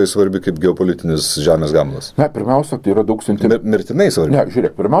Baltarusija Rusijoje svarbi kaip geopolitinis žemės gabalas? Pirmiausia, tai yra daug Mirtinai svarbi?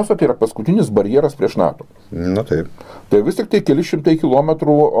 Žiūrėk, pirmiausia, tai yra paskutinis barjeras prieš NATO. Taip. Tai vis tik tai keli šimtai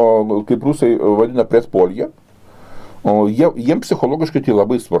kilometrų, kaip rusai vadina, Predpolje, jiems psichologiškai tai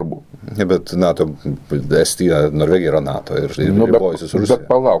labai svarbu. Bet NATO, Estija, Norvegija yra NATO ir ribojasi su Rusija. Bet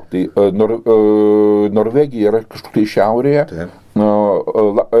palauk, tai Norvegija yra kažkur tai šiaurėje, Taip.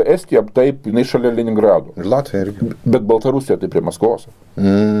 Estija taip, jinai šalia Leningrado. Ir Latvija irgi. Bet Baltarusija tai prie Maskvos.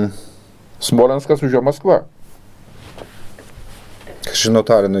 Smolenskas už jo Maskva. Žinau,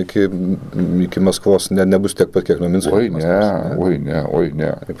 Talino iki Maskvos nebus tiek pat, kiek nuo Minsko. Oi ne.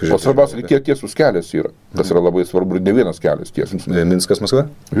 O svarbiausia, kiek tiesus kelias yra. Tas yra labai svarbu ir ne vienas kelias tiesus. Minskas Maskva?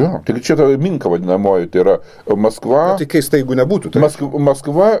 Jo, tai čia ta Minka vadinamoji, tai yra Maskva. Tai keista, jeigu nebūtų. Tai.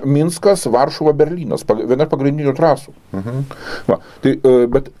 Maskva, Minskas, Varšuva, Berlynas. Viena pagrindinių trasų.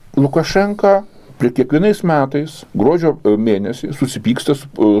 Bet Lukašenka prie kiekvienais metais gruodžio mėnesį susipyksta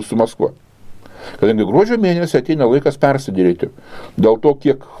su Maskva. Kadangi gruodžio mėnesį ateina laikas persidėrėti dėl to,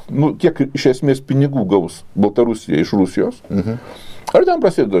 kiek iš esmės pinigų gaus Baltarusija iš Rusijos. Ar ten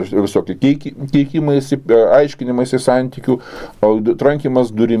prasideda visokie keikimaisi, aiškinimaisi santykių,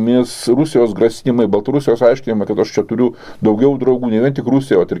 trankimas durimis, Rusijos grasinimai, Baltarusijos aiškinimai, kad aš čia turiu daugiau draugų, ne vien tik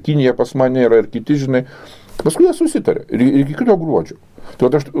Rusija, o ir Kinija pas mane yra ir kiti, žinai. Paskui jie susitarė ir iki kito gruodžio. Tai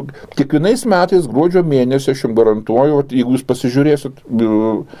aš kiekvienais metais gruodžio mėnesį aš jums garantuoju, jeigu jūs pasižiūrėsit,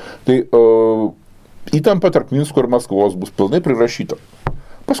 tai įtampa tarp Minsko ir Maskvos bus pilnai prirašyta.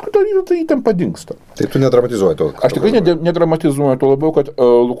 Paskui ta įtampa dingsta. Tai tu nedramatizuoji to? Aš tikrai nedramatizuoju to labiau, kad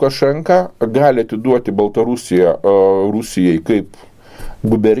Lukašenka gali atiduoti Baltarusiją Rusijai kaip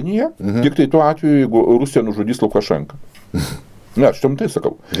guberniją, tik tai tuo atveju, jeigu Rusija nužudys Lukašenką. Ne, aš tam tai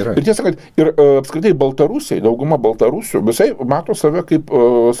sakau. Gerai. Ir tiesą, kad ir apskritai Baltarusiai, dauguma Baltarusių visai mato save kaip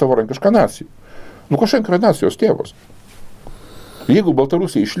savarankišką naciją. Lukašenka yra nacijos tėvas. Jeigu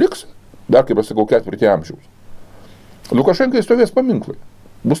Baltarusija išliks, dar kaip aš sakau, 4 amžiaus, Lukašenkai stovės paminklai.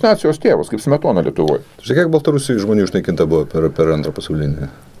 Bus nacijos tėvas, kaip Smetona Lietuvoje. Žiūrėk, kiek Baltarusijų žmonių išnaikinta buvo per antrą pasaulinį?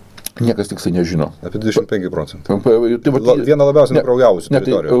 Niekas tiksliai nežino. Apie 25%. Tai Viena labiausiai nukraujavusių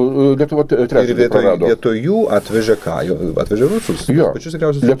teritorijų. Lietuva trečdalį prarado. Ir vietoj jų atvežė ką? Atvežė rusus? Jo.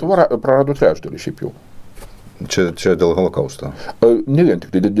 Lietuva prarado trečdalį šiaip jau. Čia dėl holokausto. Ne vien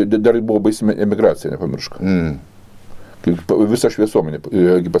tik, dar buvo baisi emigracija, nepamiršk. Visa šviesuomenė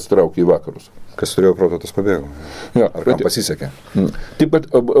pasitraukė į vakarus. Kas turėjo proto, tas pabėgo. Ja, ar kam pasisekė? Taip, bet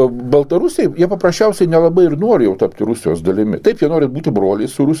Baltarusiai, jie paprasčiausiai nelabai ir nori jau tapti Rusijos dalimi. Taip, jie nori būti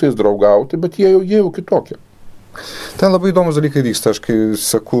broliais, su Rusijais draugauti, bet jie jau kitokie. Ten labai įdomus dalykai vyksta, aš kai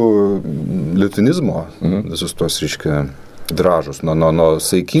sakau liutinizmo, visus tos, reiškia, viražus, nuo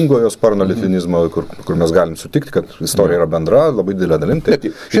saikingojo sparno litvinizmo, kur mes galim sutikti, kad istorija yra bendra, labai didelė dalim, tai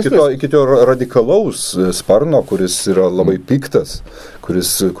iki to radikalaus sparno, kuris yra labai piktas,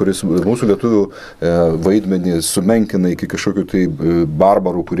 kuris mūsų lietuvių vaidmenį sumenkina iki kažkokių tai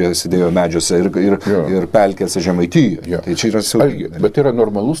barbarų, kurie sėdėjo medžiuose ir pelkėse Žemaitijoje. Tai čia yra siaubinga. Bet tai yra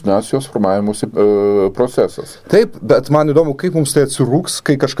normalus nacijos formavimuose procesas. Taip, bet man įdomu, kaip mums tai atsirūks,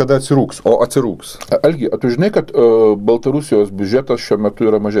 kai kažkada atsirūks, o atsirūks. Algi, tu žinai, kad Baltarusijos biudžetas šiuo metu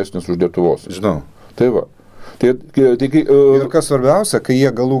yra mažesnis už Lietuvos? Žinau. Tai va. Ir kas svarbiausia, kai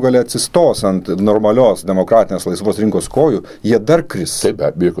jie galų galia atsistos ant normalios demokratinės laisvos rinkos kojų, jie dar kris. Taip,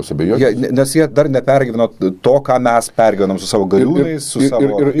 be jokios abejonės. Nes jie dar nepergyveno to, ką mes pergyvenam su savo galiūnais, su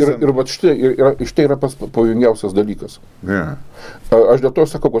savo... Ir štai yra pavojingiausias dalykas. Yeah. Aš dėl to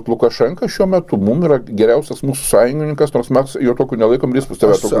sakau, kad Lukašenka šiuo metu mums yra geriausias mūsų sąjungininkas, nors mes jo tokiu nelaikom, ir jis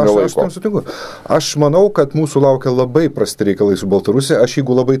tave tokiu nelaiko. Aš tam sutinku. Aš manau, kad mūsų laukia labai prasti reikalai su Baltarusija. Aš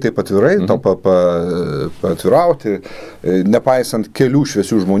jeigu labai taip atvirai, atvirauti, nepaisant kelių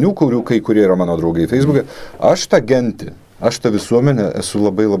šviesių žmonių, kai kurie yra mano draugai Facebook'e, aš tą gentį, aš tą visuomenę esu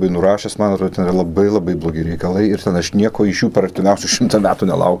labai nurašęs, man atrodo, ten yra labai blogi reikalai ir ten aš nieko iš jų per artimiausius 100 metų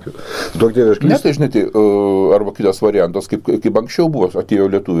nelaukiu. Daug dievė, aš klystu. Ne, tai žinai, arba kitas variantas, kaip anksčiau buvo, atėjo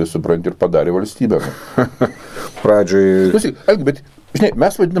lietuviai, supranti, ir padarė valstybę. Pradžiai... Algi, bet, žinai,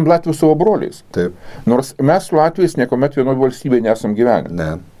 mes vadinam Latvių savo broliais. Taip. Nors mes su Latvijais niekuomet vienoj valstybėje nesam gyvenę. Ne.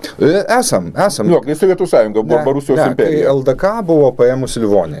 Esam. Nu, kai Sovietų sąjunga buvo Rusijos imperija. Kai LDK buvo paėmusi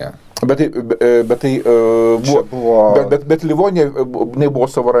Livoniją. Bet Livonija buvo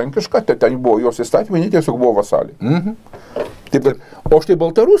savarankiška, ten buvo jos įstatymai, tiesiog buvo vasaliai. Taip, o štai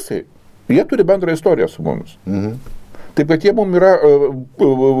Baltarusiai, jie turi bendrą istoriją su mumis. Taip, kad jie mums yra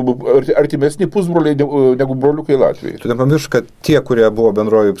artimesni pusbroliai negu broliukai Latvijai. Tu nepamiršk, kad tie, kurie buvo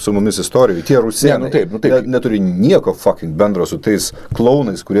bendroji su mumis istorijoje, tie rusėnai, neturi nieko fucking bendro su tais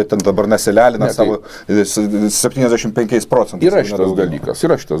klaunais, kurie ten dabar neselelina savo 75%. Yra šitas dalykas.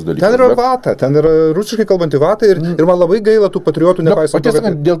 Ten yra vata, ten yra rusiškai kalbanti vata ir man labai gaila tų patriotų nepaisant. O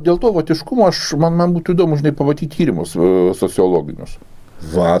tiesą, dėl to vatiškumo man būtų įdomu, žinai, pamatyti tyrimus sociologinius.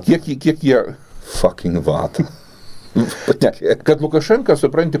 Vata. Kiek jie... Fucking vata. Ne, kad Lukašenka,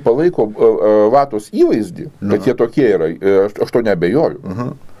 supranti, palaiko vatos įvaizdį, kad jie tokie yra, aš to neabejoju.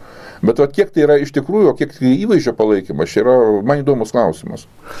 Bet kiek tai yra iš tikrųjų, kiek tai įvaizdžio palaikymas, čia yra man įdomus klausimas.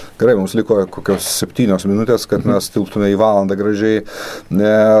 Gerai, mums liko kokios 7 minutės, kad mes tilptume į valandą gražiai.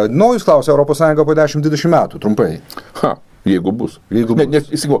 Jūs klausia ES po 10-20 metų, trumpai. Jeigu bus.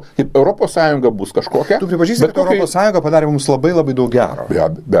 Europos Sąjunga bus kažkokia. Tu pripažįsti, kad Europos Sąjunga padarė mums labai daug gero.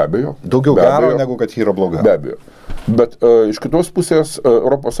 Be abejo. Daugiau gero, negu kad ji yra bloga. Be abejo. Bet iš kitos pusės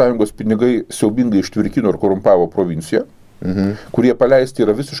Europos Sąjungos pinigai siaubingai ištvirkino ir korumpavo provinciją, kurie paleisti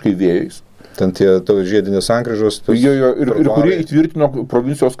yra visiškai vėjais. Ten tie žiedinės sankryžos. Ir kurie įtvirtino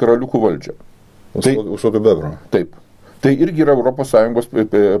provincijos karaliukų valdžią. Usotų bebro. Taip. Tai irgi yra Europos Sąjungos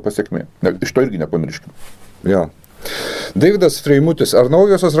pasiekmė. Iš to irgi nepamirškim. Jo. Davidas Freimutis, ar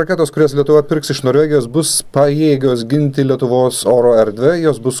naujosios raketos, kurias Lietuva pirks iš Norvegijos, bus pajėgios ginti Lietuvos oro erdvę,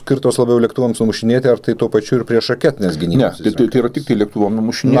 jos bus skirtos labiau lėktuvams numušinėti, ar tai tuo pačiu ir prieš raketinės gynybos? Ne, tai yra tik tai lėktuvam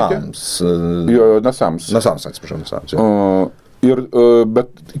numušinėti. Nasams. Nasams, atsiprašau. Bet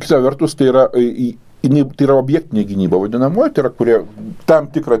kita vertus, tai yra objektinė gynyba vadinamoji, tai yra, kurie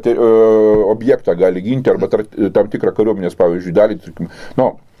tam tikrą objektą gali ginti, arba tam tikrą kariuomenės, pavyzdžiui, dalį,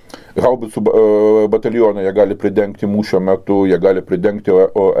 haubicų batalioną jie gali pridengti mūšio metu, jie gali pridengti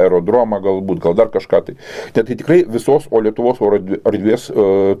aerodromą galbūt, gal dar kažką tai. Tai tikrai visos Lietuvos oro erdvės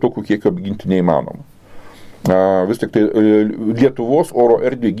tokių kiekio apginti neįmanoma. Vis tik tai Lietuvos oro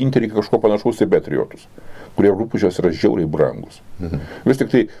erdvė ginti reikia kažko panašaus į Patriotus, kurie rūpužios yra žiauriai brangus. Vis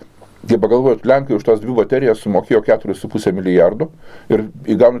tik tai, kai pagalvojot, Lenkai už tas 2 baterijas sumokėjo 4,5 milijardo ir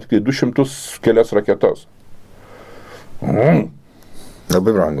įgauna tik 200 kelias raketas.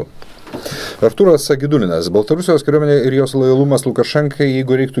 Labai brangu. Artūras Gidulinas, Baltarusijos kariuomenė ir jos lojalumas Lukašenkai,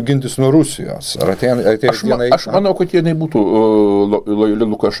 jeigu reiktų gintis nuo Rusijos. Ar aš manau, kad jie nebūtų lojali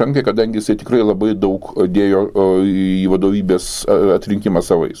Lukašenkai, kadangi jisai tikrai labai daug dėjo į vadovybės atrinkimą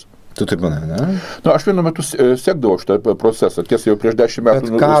savais. Tu taip manai, ne? Aš vienu metu sekdavau šitą procesą, tiesa jau prieš 10 metų.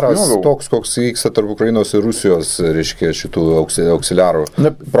 Bet karas toks, koks vyksta tarp Ukrainos ir Rusijos, reiškia, šitų auxiliarų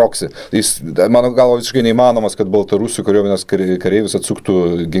proxy. Jis, mano galvo, visiškai neįmanomas, kad Baltarusių kariuomenės kareivis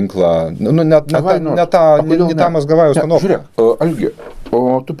atsuktų ginklą, ne tą Mazgavajos panopą. Žiūrėk, Algi,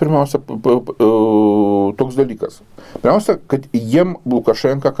 tu pirmiausia, toks dalykas. Pirmiausia, kad jiem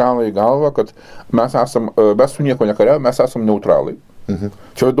Lukašenka kala į galvą, kad mes su nieko nekariavome, mes esam neutralai.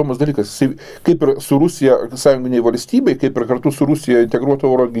 Čia įdomus dalykas, kaip ir su Rusija sąjunginiai valstybei, kaip ir kartu su Rusija integruota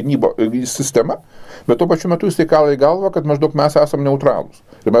oro gynybo sistema, bet tuo pačiu metu jisai kala į galvą, kad maždaug mes esam neutralūs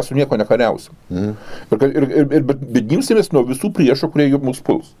ir mes su nieko nekariausim. Bet ginsimės nuo visų priešų, kurie mus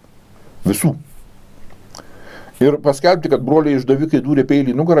puls. Visų. Ir paskelbti, kad broliai išdavikai dūrė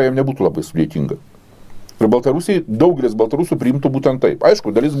peilį į nugarą, jam nebūtų labai sudėtinga. Ir daugelis Baltarusų priimtų būtent taip.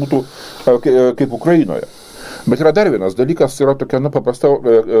 Aišku, dalis būtų kaip Ukrainoje. Bet yra dar vienas dalykas, yra tokia paprasta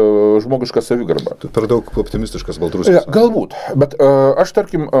žmogiška savigarba. Tu per daug optimistiškas Baltarusijos. Galbūt, bet aš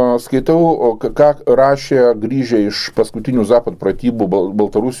tarkim skaitau, ką rašė grįžę iš paskutinių Zapad pratybų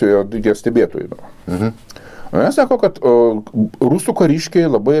Baltarusijoje tie stebėtojai. Jie sako, kad rusų kariškiai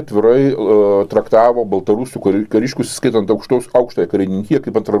labai atvirai traktavo Baltarusių kariškius, skaitant aukštąją karininkiją,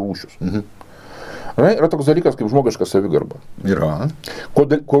 kaip antrarūšius. Yra toks dalykas kaip žmogiška savigarba. Yra.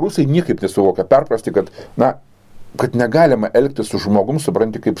 Ko rusai niekaip nesuvokia perprasti, kad negalima elgtis su žmogum,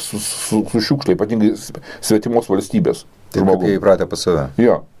 supranti, kaip su šiukšliai, ypatingai svetimos valstybės. Taip, kaip jie įpratę pas save.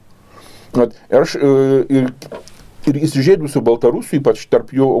 Jo. Ir įsižeidusių Baltarusių, ypač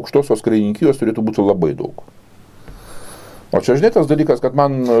tarp jų aukštosios karininkijos, turėtų būti labai daug. O čia žinai tas dalykas, kad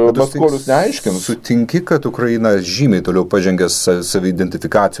man Maskolius neaiškins. Sutinki, kad Ukraina žymiai toliau pažengęs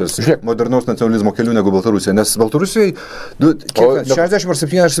saviidentifikacijos modernaus nacionalizmo kelių negu Baltarusija, nes Baltarusijai 60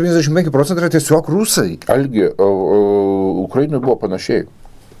 ar 75% yra tiesiog rusai. Algi, Ukrainai buvo panašiai.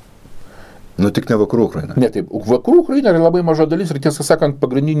 Tik ne vakarų Ukraina. Ne, taip. Vakarų Ukraina yra labai maža dalis ir tiesą sakant,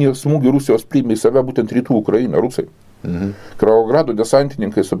 pagrindinį smūgį Rusijos priėmė į save būtent rytų Ukraina, rusai. Kraugrado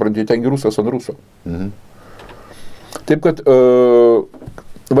desantininkai, supranti, tengi rusas ant ruso. Taip kad,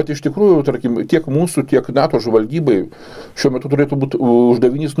 iš tikrųjų, tarkim, tiek mūsų, tiek NATO žvalgybai šiuo metu turėtų būti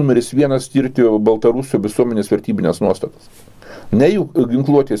uždavinys numeris 1 tirti Baltarusių visuomenės vertybinės nuostatas. Ne jų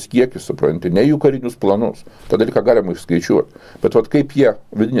ginkluotės kiekis, supranti, ne jų karinius planus. tą dalyką galima išskaičiuoti. Bet kaip jie,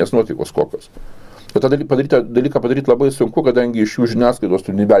 vidinės nuotaikos kokios. Bet tą dalyką padaryti labai sunku, kadangi iš jų žiniasklaidos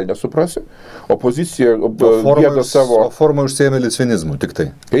tu nivelį nesuprasi. Opozicija gieda savo... O forma užsiėmė litvinizmu, tik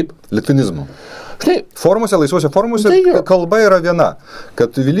tai. Kaip? Litvinizmu. Štai. Formuose, laisvose formuose kalba yra viena,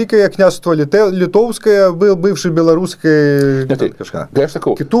 kad Velykaja knesto Litovskaja, bывший Belaruskai, kažką. Tai aš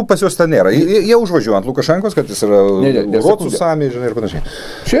sakau. Kitų pas juos ten nėra. Jie užvažiuoja ant Lukašenkos, kad jis yra Rocų sami, žinai, ir panašiai.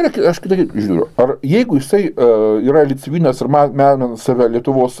 Čia yra, aš kitaip žiūriu, ar jeigu jisai yra litvinas ir mena save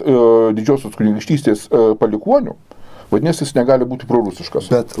Lietuvos didžiosios kunigaikštystės palikuonių, vadinasi, jis negali būti prorusiškas.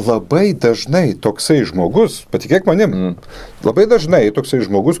 Bet labai dažnai toksai žmogus, patikėk manim, labai dažnai toksai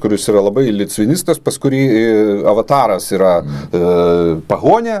žmogus, kuris yra labai litvinistas, pas kurį avataras yra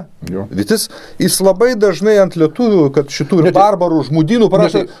Pagonė, Vytis, jis labai dažnai ant lietuvių, kad šitų ir barbarų žmudynų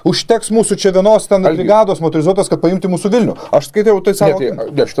parašė, užteks mūsų čia vienos ten brigados motorizuotas, kad paimti mūsų Vilnių. Aš skaitėjau tai savo...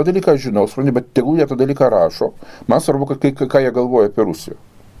 Ne, šitą dalyką žinau, bet tegul jie tą dalyką rašo. Man svarbu, ką jie galvoja apie Rusiją.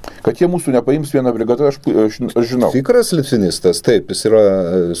 Kad jie mūsų nepaims vieną brigadą, aš žinau. Tikras litvinistas, taip, jis yra,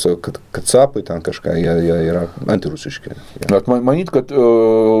 kad capai ten kažką, jie yra antirusiški. Manyt, kad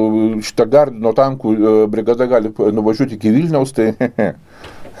šitą Gardino tankų brigada gali nuvažiuoti iki Vilniaus, tai...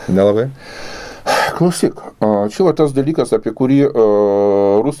 Nelabai? Klausyk, čia yra tas dalykas, apie kurį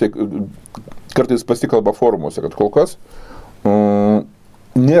rusai kartais pasikalba forumuose, kad kol kas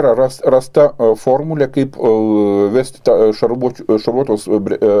nėra rasta formulė, kaip vesti šarvuotos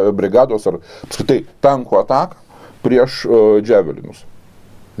brigados ar apskritai tankų ataką prieš dževelinus.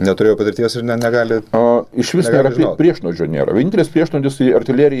 Neturėjo patirties ir negali... Iš vis nėra priešnodžio nėra. Vienintelis priešnodis į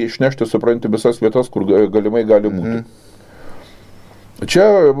artileriją išnešti, supranti, visas vietas, kur galimai gali būti. Čia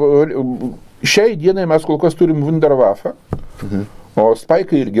šiai dienai mes kol kas turim Wunderwaffe, o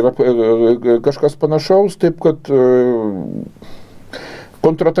Spaikai irgi yra kažkas panašaus, taip kad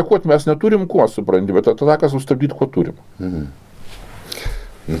kontratakuoti mes neturim kuo, supranti, bet ataką sustabdyti kuo turim.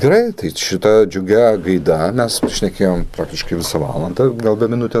 Gerai, tai šitą džiugią gaidą mes šnekėjom praktiškai visą valandą, gal be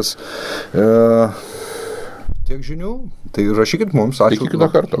minutės. Tiek žinių, tai rašykit mums, ačiū.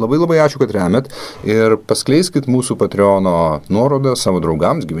 Labai ačiū, kad remiat ir paskleiskit mūsų Patreono nuorodą savo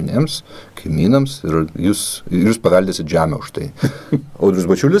draugams, giminėms, kaimynams ir jūs paveldėsit žemę už tai. Audrius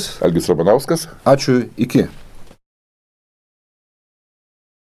Bačiulis. Algis Rabanauskas. Ačiū, iki.